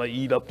 they're going to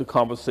eat up the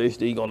conversation,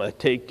 they're going to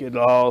take it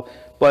all.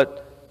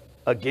 But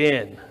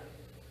again,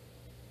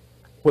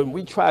 when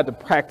we try to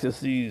practice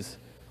these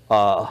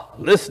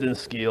listening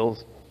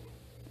skills,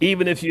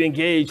 even if you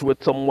engage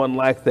with someone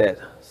like that,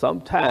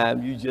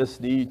 sometimes you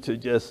just need to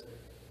just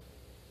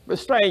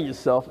restrain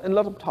yourself and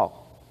let them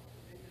talk.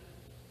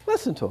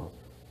 Listen to them.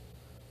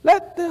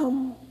 Let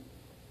them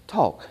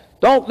talk.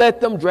 Don't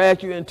let them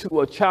drag you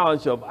into a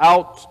challenge of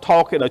out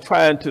talking or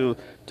trying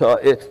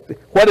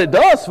what it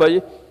does for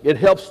you, it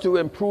helps to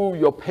improve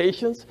your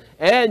patience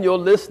and your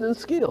listening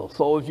skills.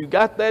 So if you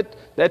got that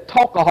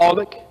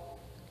talkaholic,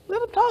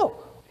 let them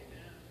talk.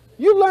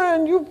 You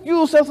learn, you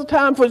use as a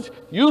time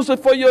use it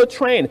for your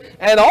training.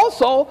 And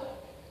also,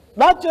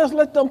 not just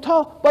let them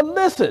talk, but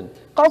listen.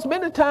 Because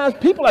many times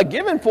people are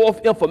giving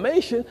forth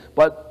information,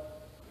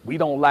 but we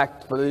don't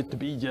like for it to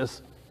be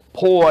just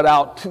poured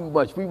out too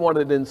much. We want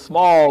it in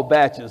small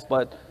batches,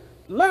 but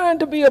learn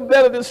to be a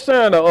better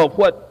discerner of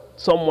what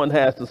someone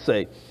has to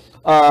say.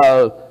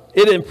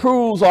 It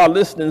improves our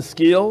listening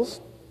skills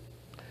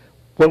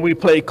when we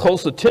pay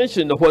close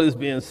attention to what is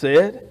being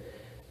said.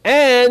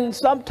 And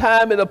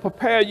sometimes it'll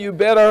prepare you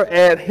better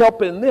at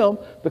helping them,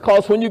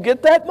 because when you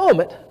get that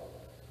moment,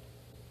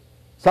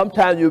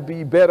 sometimes you'll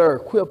be better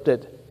equipped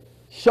at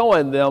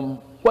showing them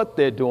what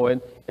they're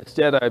doing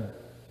instead of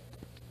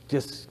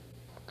just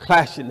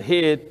clashing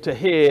head to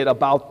head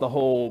about the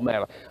whole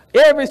matter.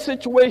 Every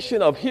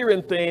situation of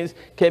hearing things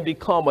can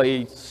become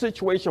a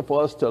situation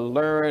for us to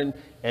learn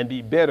and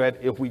be better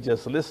at if we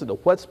just listen to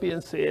what's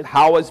being said,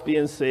 how it's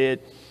being said,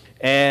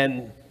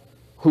 and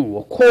who.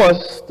 Of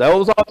course,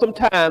 those are some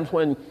times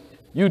when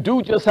you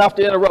do just have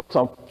to interrupt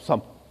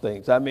some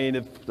things. I mean,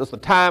 if there's a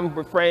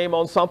time frame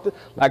on something,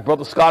 like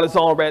Brother Scott is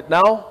on right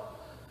now,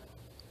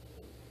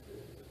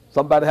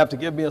 somebody have to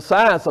give me a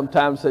sign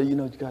sometimes, say, you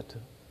know, you got to.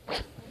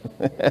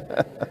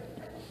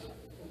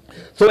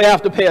 So we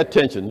have to pay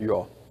attention, you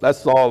all.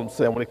 That's all I'm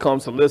saying when it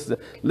comes to listening.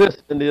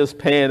 Listening is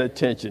paying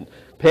attention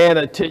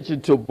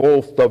to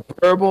both the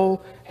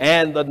verbal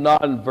and the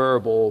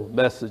nonverbal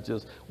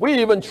messages.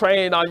 We even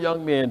train our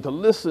young men to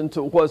listen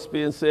to what's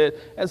being said,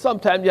 and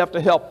sometimes you have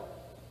to help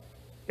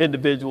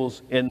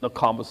individuals in the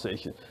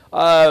conversation.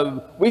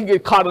 We can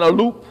get caught in a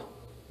loop,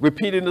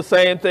 repeating the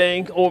same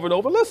thing over and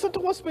over. Listen to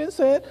what's being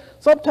said.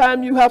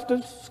 Sometimes you have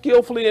to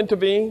skillfully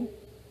intervene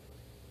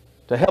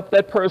to help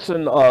that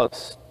person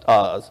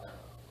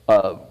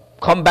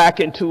come back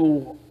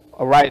into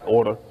a right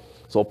order.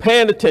 So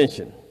paying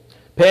attention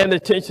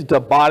to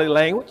body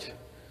language.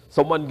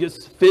 Someone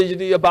gets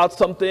fidgety about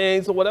some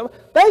things or whatever,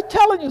 they're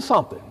telling you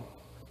something.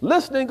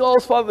 Listening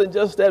goes further than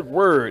just that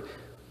word.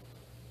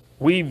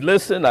 We've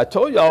listened. I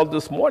told y'all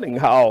this morning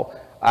how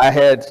I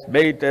had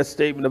made that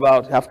statement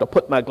about have to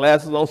put my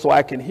glasses on so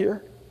I can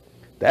hear.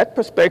 That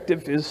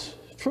perspective is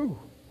true.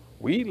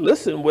 We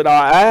listen with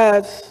our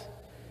eyes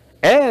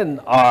and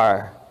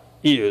our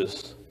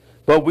ears,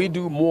 but we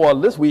do more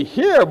we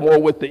hear more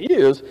with the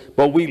ears,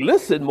 but we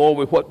listen more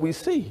with what we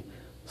see.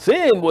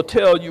 Seeing will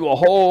tell you a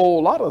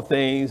whole lot of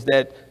things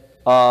that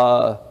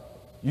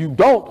you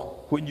don't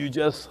when you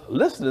just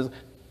listen.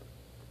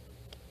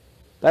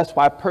 That's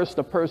why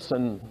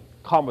person-to-person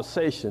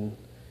conversation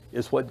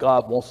is what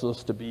God wants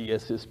us to be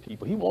as his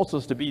people. He wants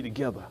us to be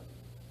together.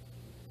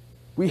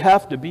 We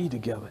have to be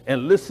together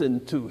and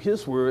listen to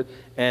his word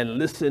and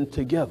listen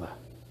together.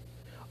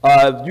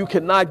 You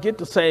cannot get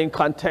the same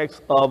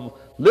context of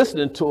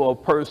listening to a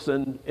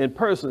person in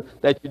person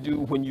that you do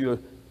when you're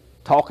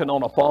talking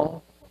on a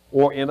phone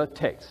or in a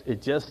text.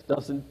 It just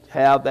doesn't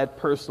have that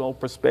personal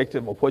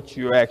perspective of what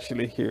you're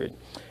actually hearing.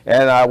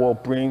 And I will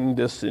bring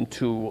this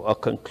into a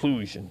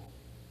conclusion.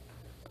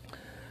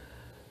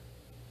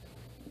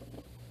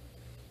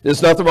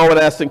 There's nothing wrong with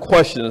asking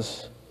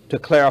questions to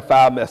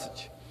clarify a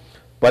message.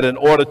 But in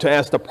order to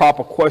answer the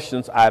proper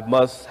questions, I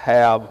must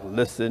have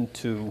listened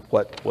to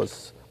what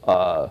was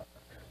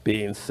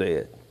being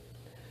said.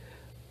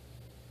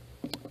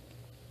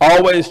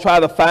 Always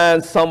try to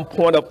find some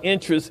point of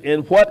interest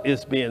in what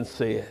is being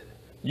said.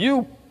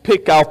 You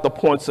pick out the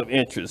points of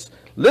interest.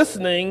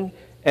 Listening,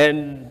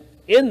 and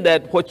in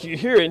that what you're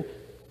hearing,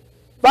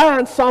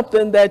 find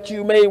something that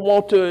you may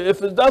want to,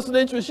 if it doesn't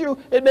interest you,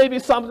 it may be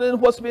something in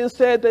what's being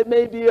said that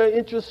may be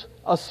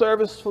a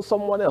service for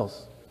someone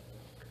else.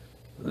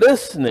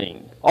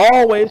 Listening,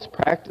 always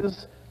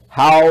practice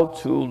how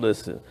to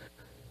listen.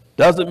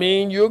 Doesn't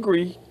mean you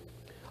agree.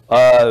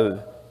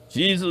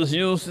 Jesus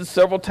used it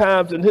several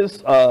times in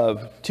his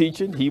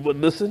teaching. He would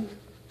listen.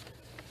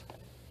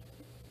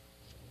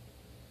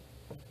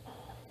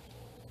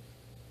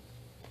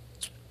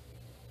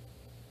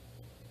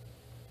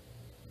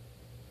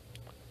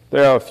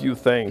 There are a few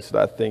things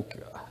that I think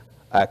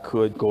I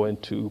could go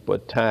into,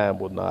 but time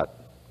will not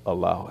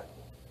allow it.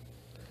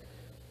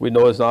 We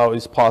know it's not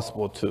always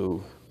possible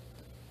to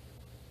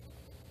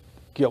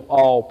give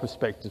all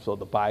perspectives of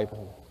the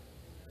Bible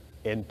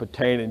in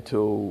pertaining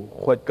to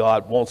what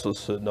God wants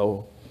us to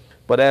know.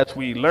 But as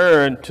we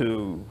learn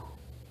to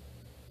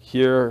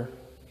hear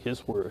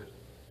his word,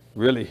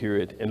 really hear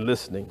it in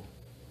listening,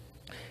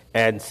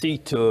 and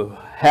seek to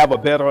have a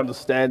better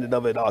understanding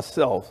of it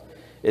ourselves,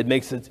 it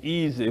makes it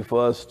easy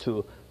for us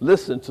to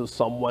listen to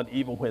someone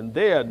even when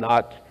they're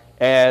not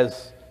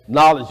as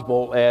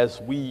knowledgeable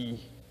as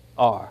we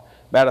are.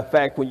 Matter of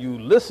fact, when you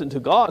listen to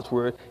God's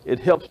word, it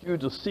helps you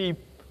to see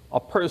a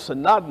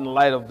person not in the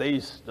light of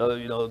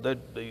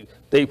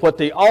what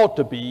they ought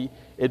to be.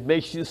 It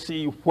makes you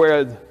see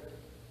where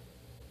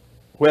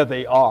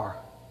they are,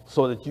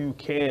 so that you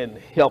can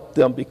help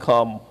them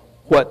become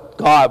what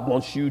God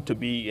wants you to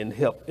be and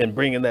help in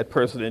bringing that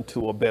person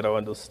into a better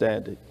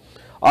understanding.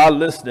 Our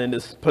listening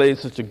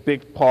plays such a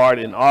big part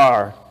in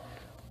our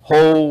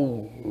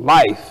whole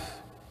life,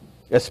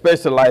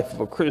 especially the life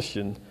of a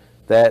Christian,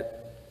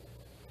 that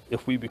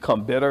if we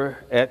become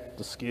better at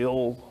the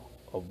skill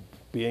of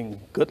being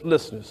good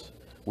listeners,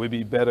 we'll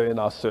be better in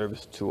our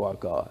service to our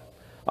God.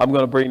 I'm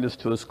going to bring this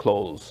to its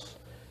close.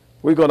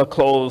 We're going to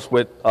close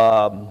with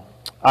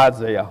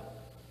Isaiah.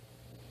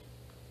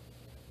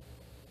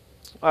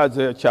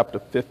 Isaiah chapter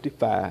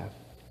 55.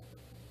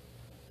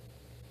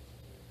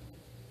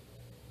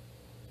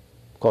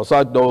 Because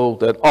I know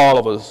that all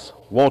of us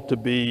want to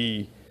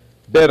be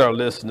better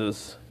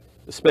listeners,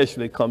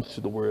 especially when it comes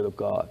to the Word of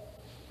God.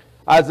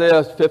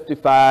 Isaiah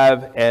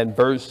 55 and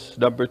verse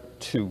number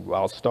 2.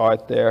 I'll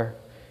start there,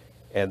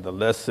 and the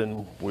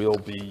lesson will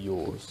be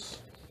yours.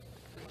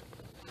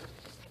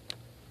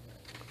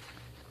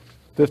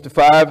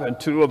 55 and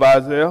 2 of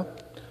Isaiah.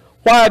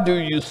 Why do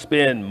you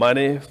spend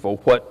money for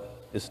what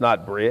is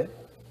not bread,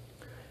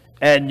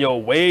 and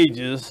your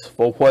wages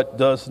for what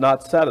does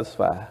not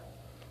satisfy?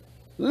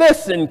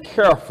 Listen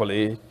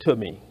carefully to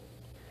me,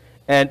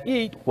 and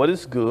eat what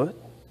is good,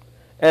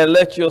 and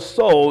let your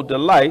soul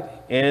delight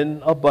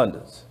in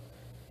abundance.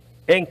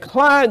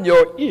 Incline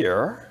your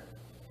ear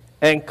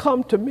and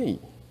come to me.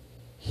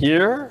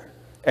 Hear,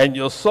 and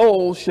your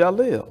soul shall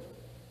live,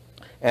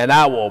 and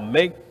I will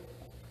make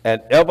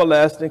an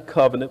everlasting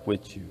covenant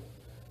with you,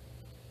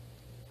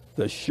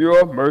 the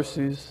sure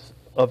mercies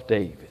of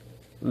David.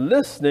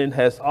 Listening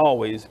has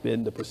always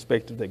been the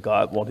perspective that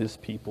God wants his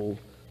people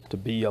to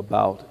be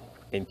about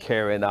in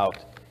carrying out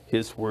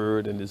his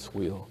word and his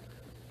will.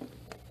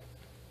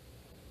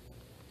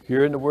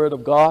 Hearing the word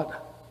of God,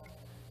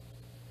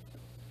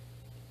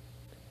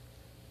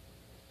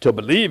 to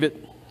believe it,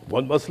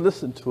 one must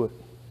listen to it.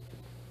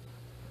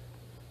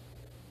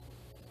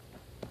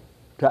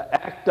 To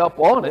act up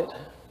on it,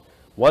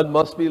 one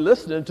must be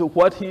listening to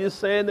what he is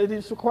saying that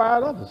he's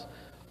required of us.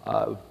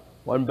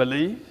 One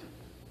believe.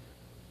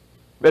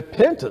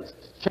 Repentance,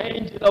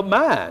 change of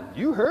mind.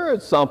 You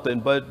heard something,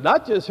 but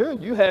not just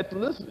heard, you had to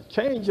listen.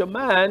 Change of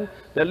mind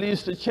that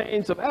leads to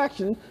change of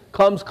action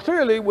comes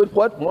clearly with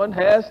what one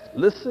has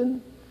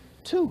listened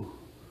to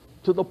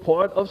the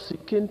point of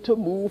seeking to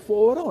move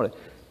forward on it.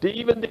 To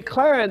even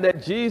declaring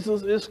that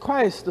Jesus is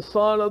Christ, the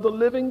Son of the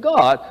living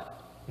God.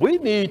 We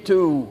need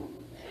to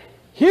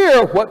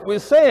hear what we're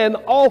saying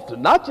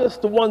often, not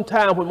just the one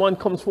time when one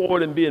comes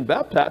forward and being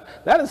baptized.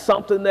 That is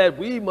something that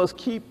we must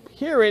keep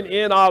hearing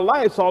in our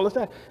lives all the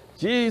time.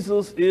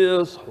 Jesus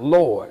is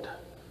Lord.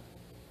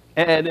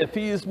 And if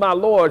he is my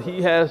Lord,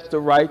 he has the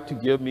right to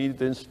give me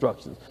the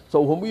instructions. So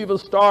when we even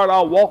start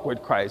our walk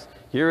with Christ,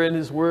 hearing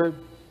his word,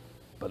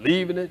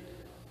 believing it,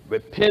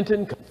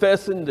 repenting,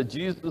 confessing that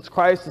Jesus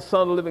Christ, the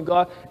Son of the living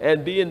God,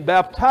 and being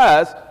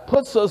baptized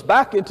puts us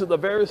back into the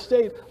very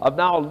state of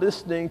now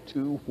listening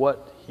to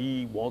what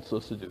he wants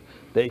us to do.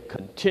 They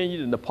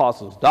continued in the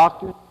apostles'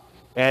 doctrine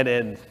and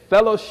in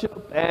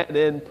fellowship and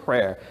in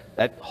prayer.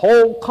 That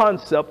whole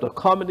concept of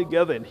coming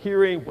together and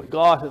hearing what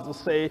God has to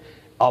say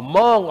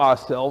among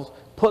ourselves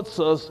puts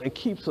us and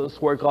keeps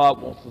us where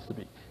God wants us to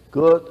be.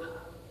 Good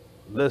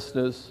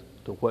listeners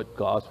to what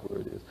God's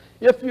word is.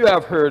 If you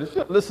have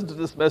listened to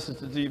this message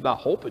this evening, I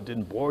hope it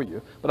didn't bore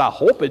you, but I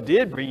hope it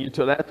did bring you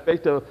to an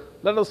aspect of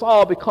let us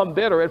all become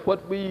better at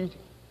what we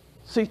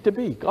seek to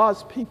be,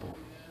 God's people,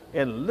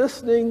 and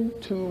listening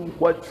to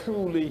what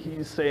truly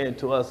he's saying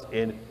to us.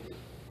 And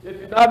if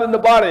you're not in the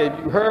body and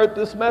you heard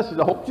this message,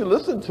 I hope you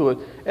listen to it.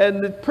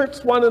 And it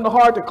pricks one in the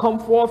heart to come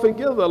forth and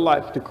give their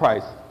life to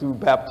Christ through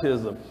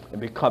baptism and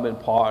becoming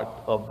part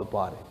of the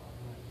body.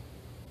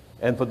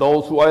 And for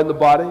those who are in the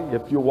body,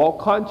 if you walk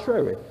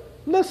contrary,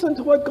 listen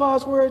to what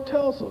God's word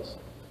tells us,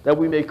 that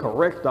we may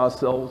correct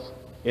ourselves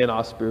in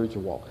our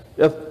spiritual walk.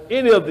 If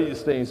any of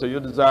these things are your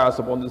desires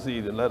upon this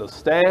evening, let us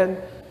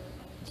stand.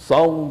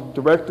 Song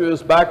director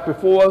is back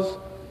before us.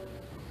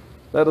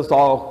 Let us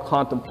all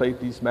contemplate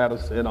these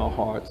matters in our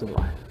hearts and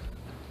life.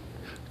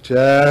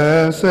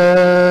 Just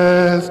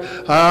as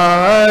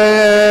I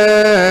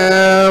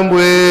am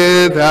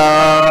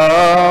without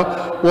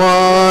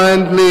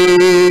one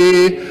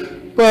plea,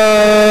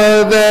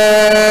 but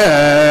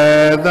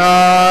that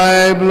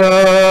thy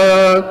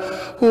blood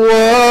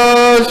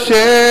was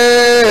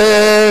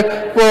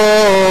shed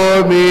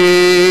for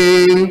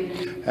me,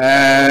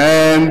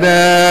 and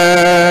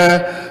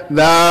that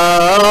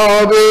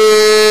thou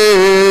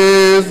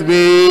bidst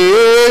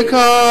me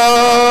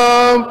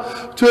come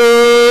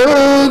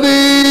to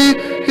thee,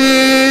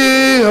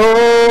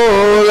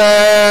 O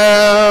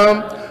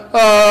Lamb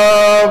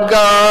of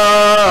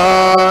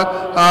God,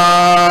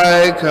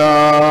 I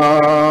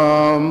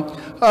come,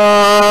 I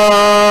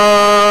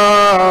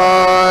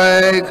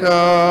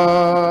come.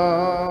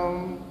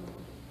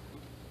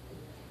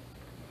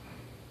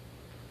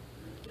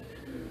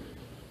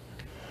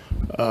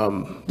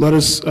 Let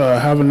us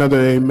have another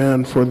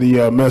amen for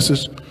the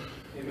message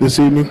this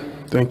evening.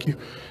 Thank you.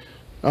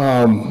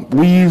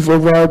 We've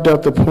arrived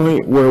at the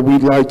point where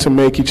we'd like to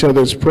make each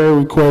other's prayer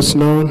requests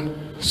known.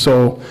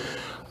 So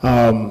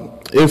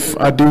if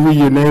I do read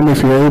your name,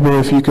 if you're able,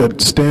 if you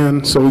could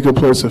stand so we could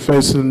place a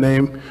face to the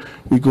name,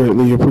 we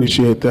greatly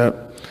appreciate that.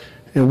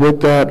 And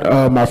with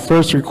that, my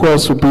first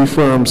request would be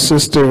from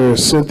Sister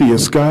Cynthia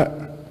Scott.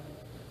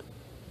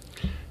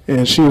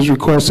 And she is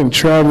requesting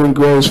traveling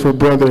grace for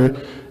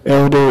Brother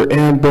Elder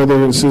and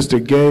Brother and Sister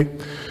Gay,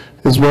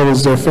 as well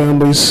as their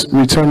families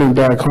returning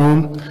back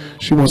home.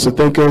 She wants to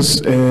thank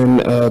us and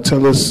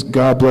tell us,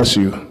 God bless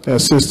you.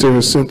 That's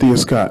Sister Cynthia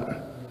Scott.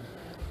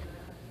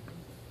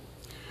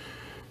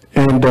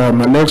 And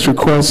my next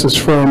request is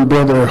from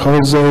Brother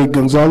Jose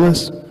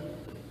Gonzalez.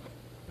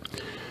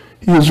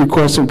 He is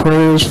requesting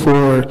prayers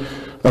for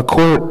a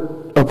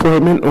court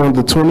appointment on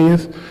the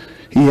 20th.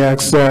 He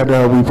asks that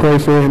we pray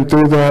for him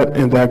through that,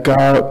 and that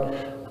God,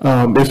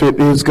 if it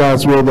is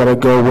God's will, that it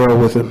go well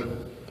with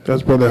him.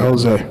 That's Brother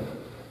Jose.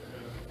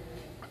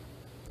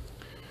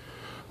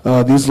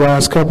 These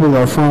last couple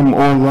are from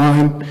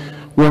online.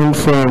 One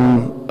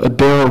from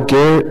Daryl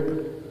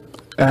Garrett,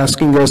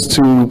 asking us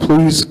to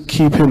please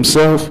keep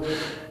himself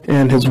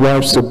and his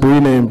wife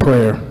Sabrina in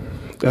prayer.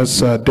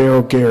 That's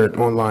Daryl Garrett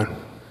online.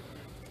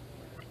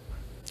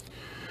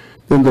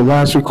 Then the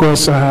last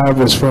request I have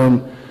is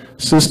from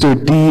Sister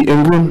D.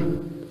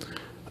 Ingram,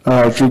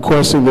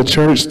 requesting the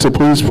church to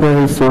please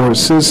pray for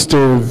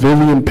Sister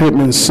Vivian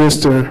Pittman's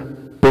sister,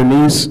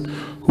 Bernice,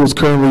 who is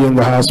currently in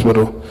the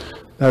hospital.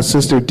 That's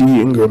Sister D.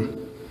 Ingram.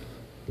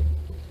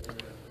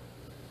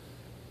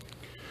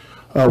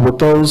 With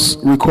those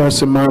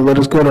requests in mind, let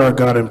us go to our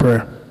God in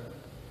prayer.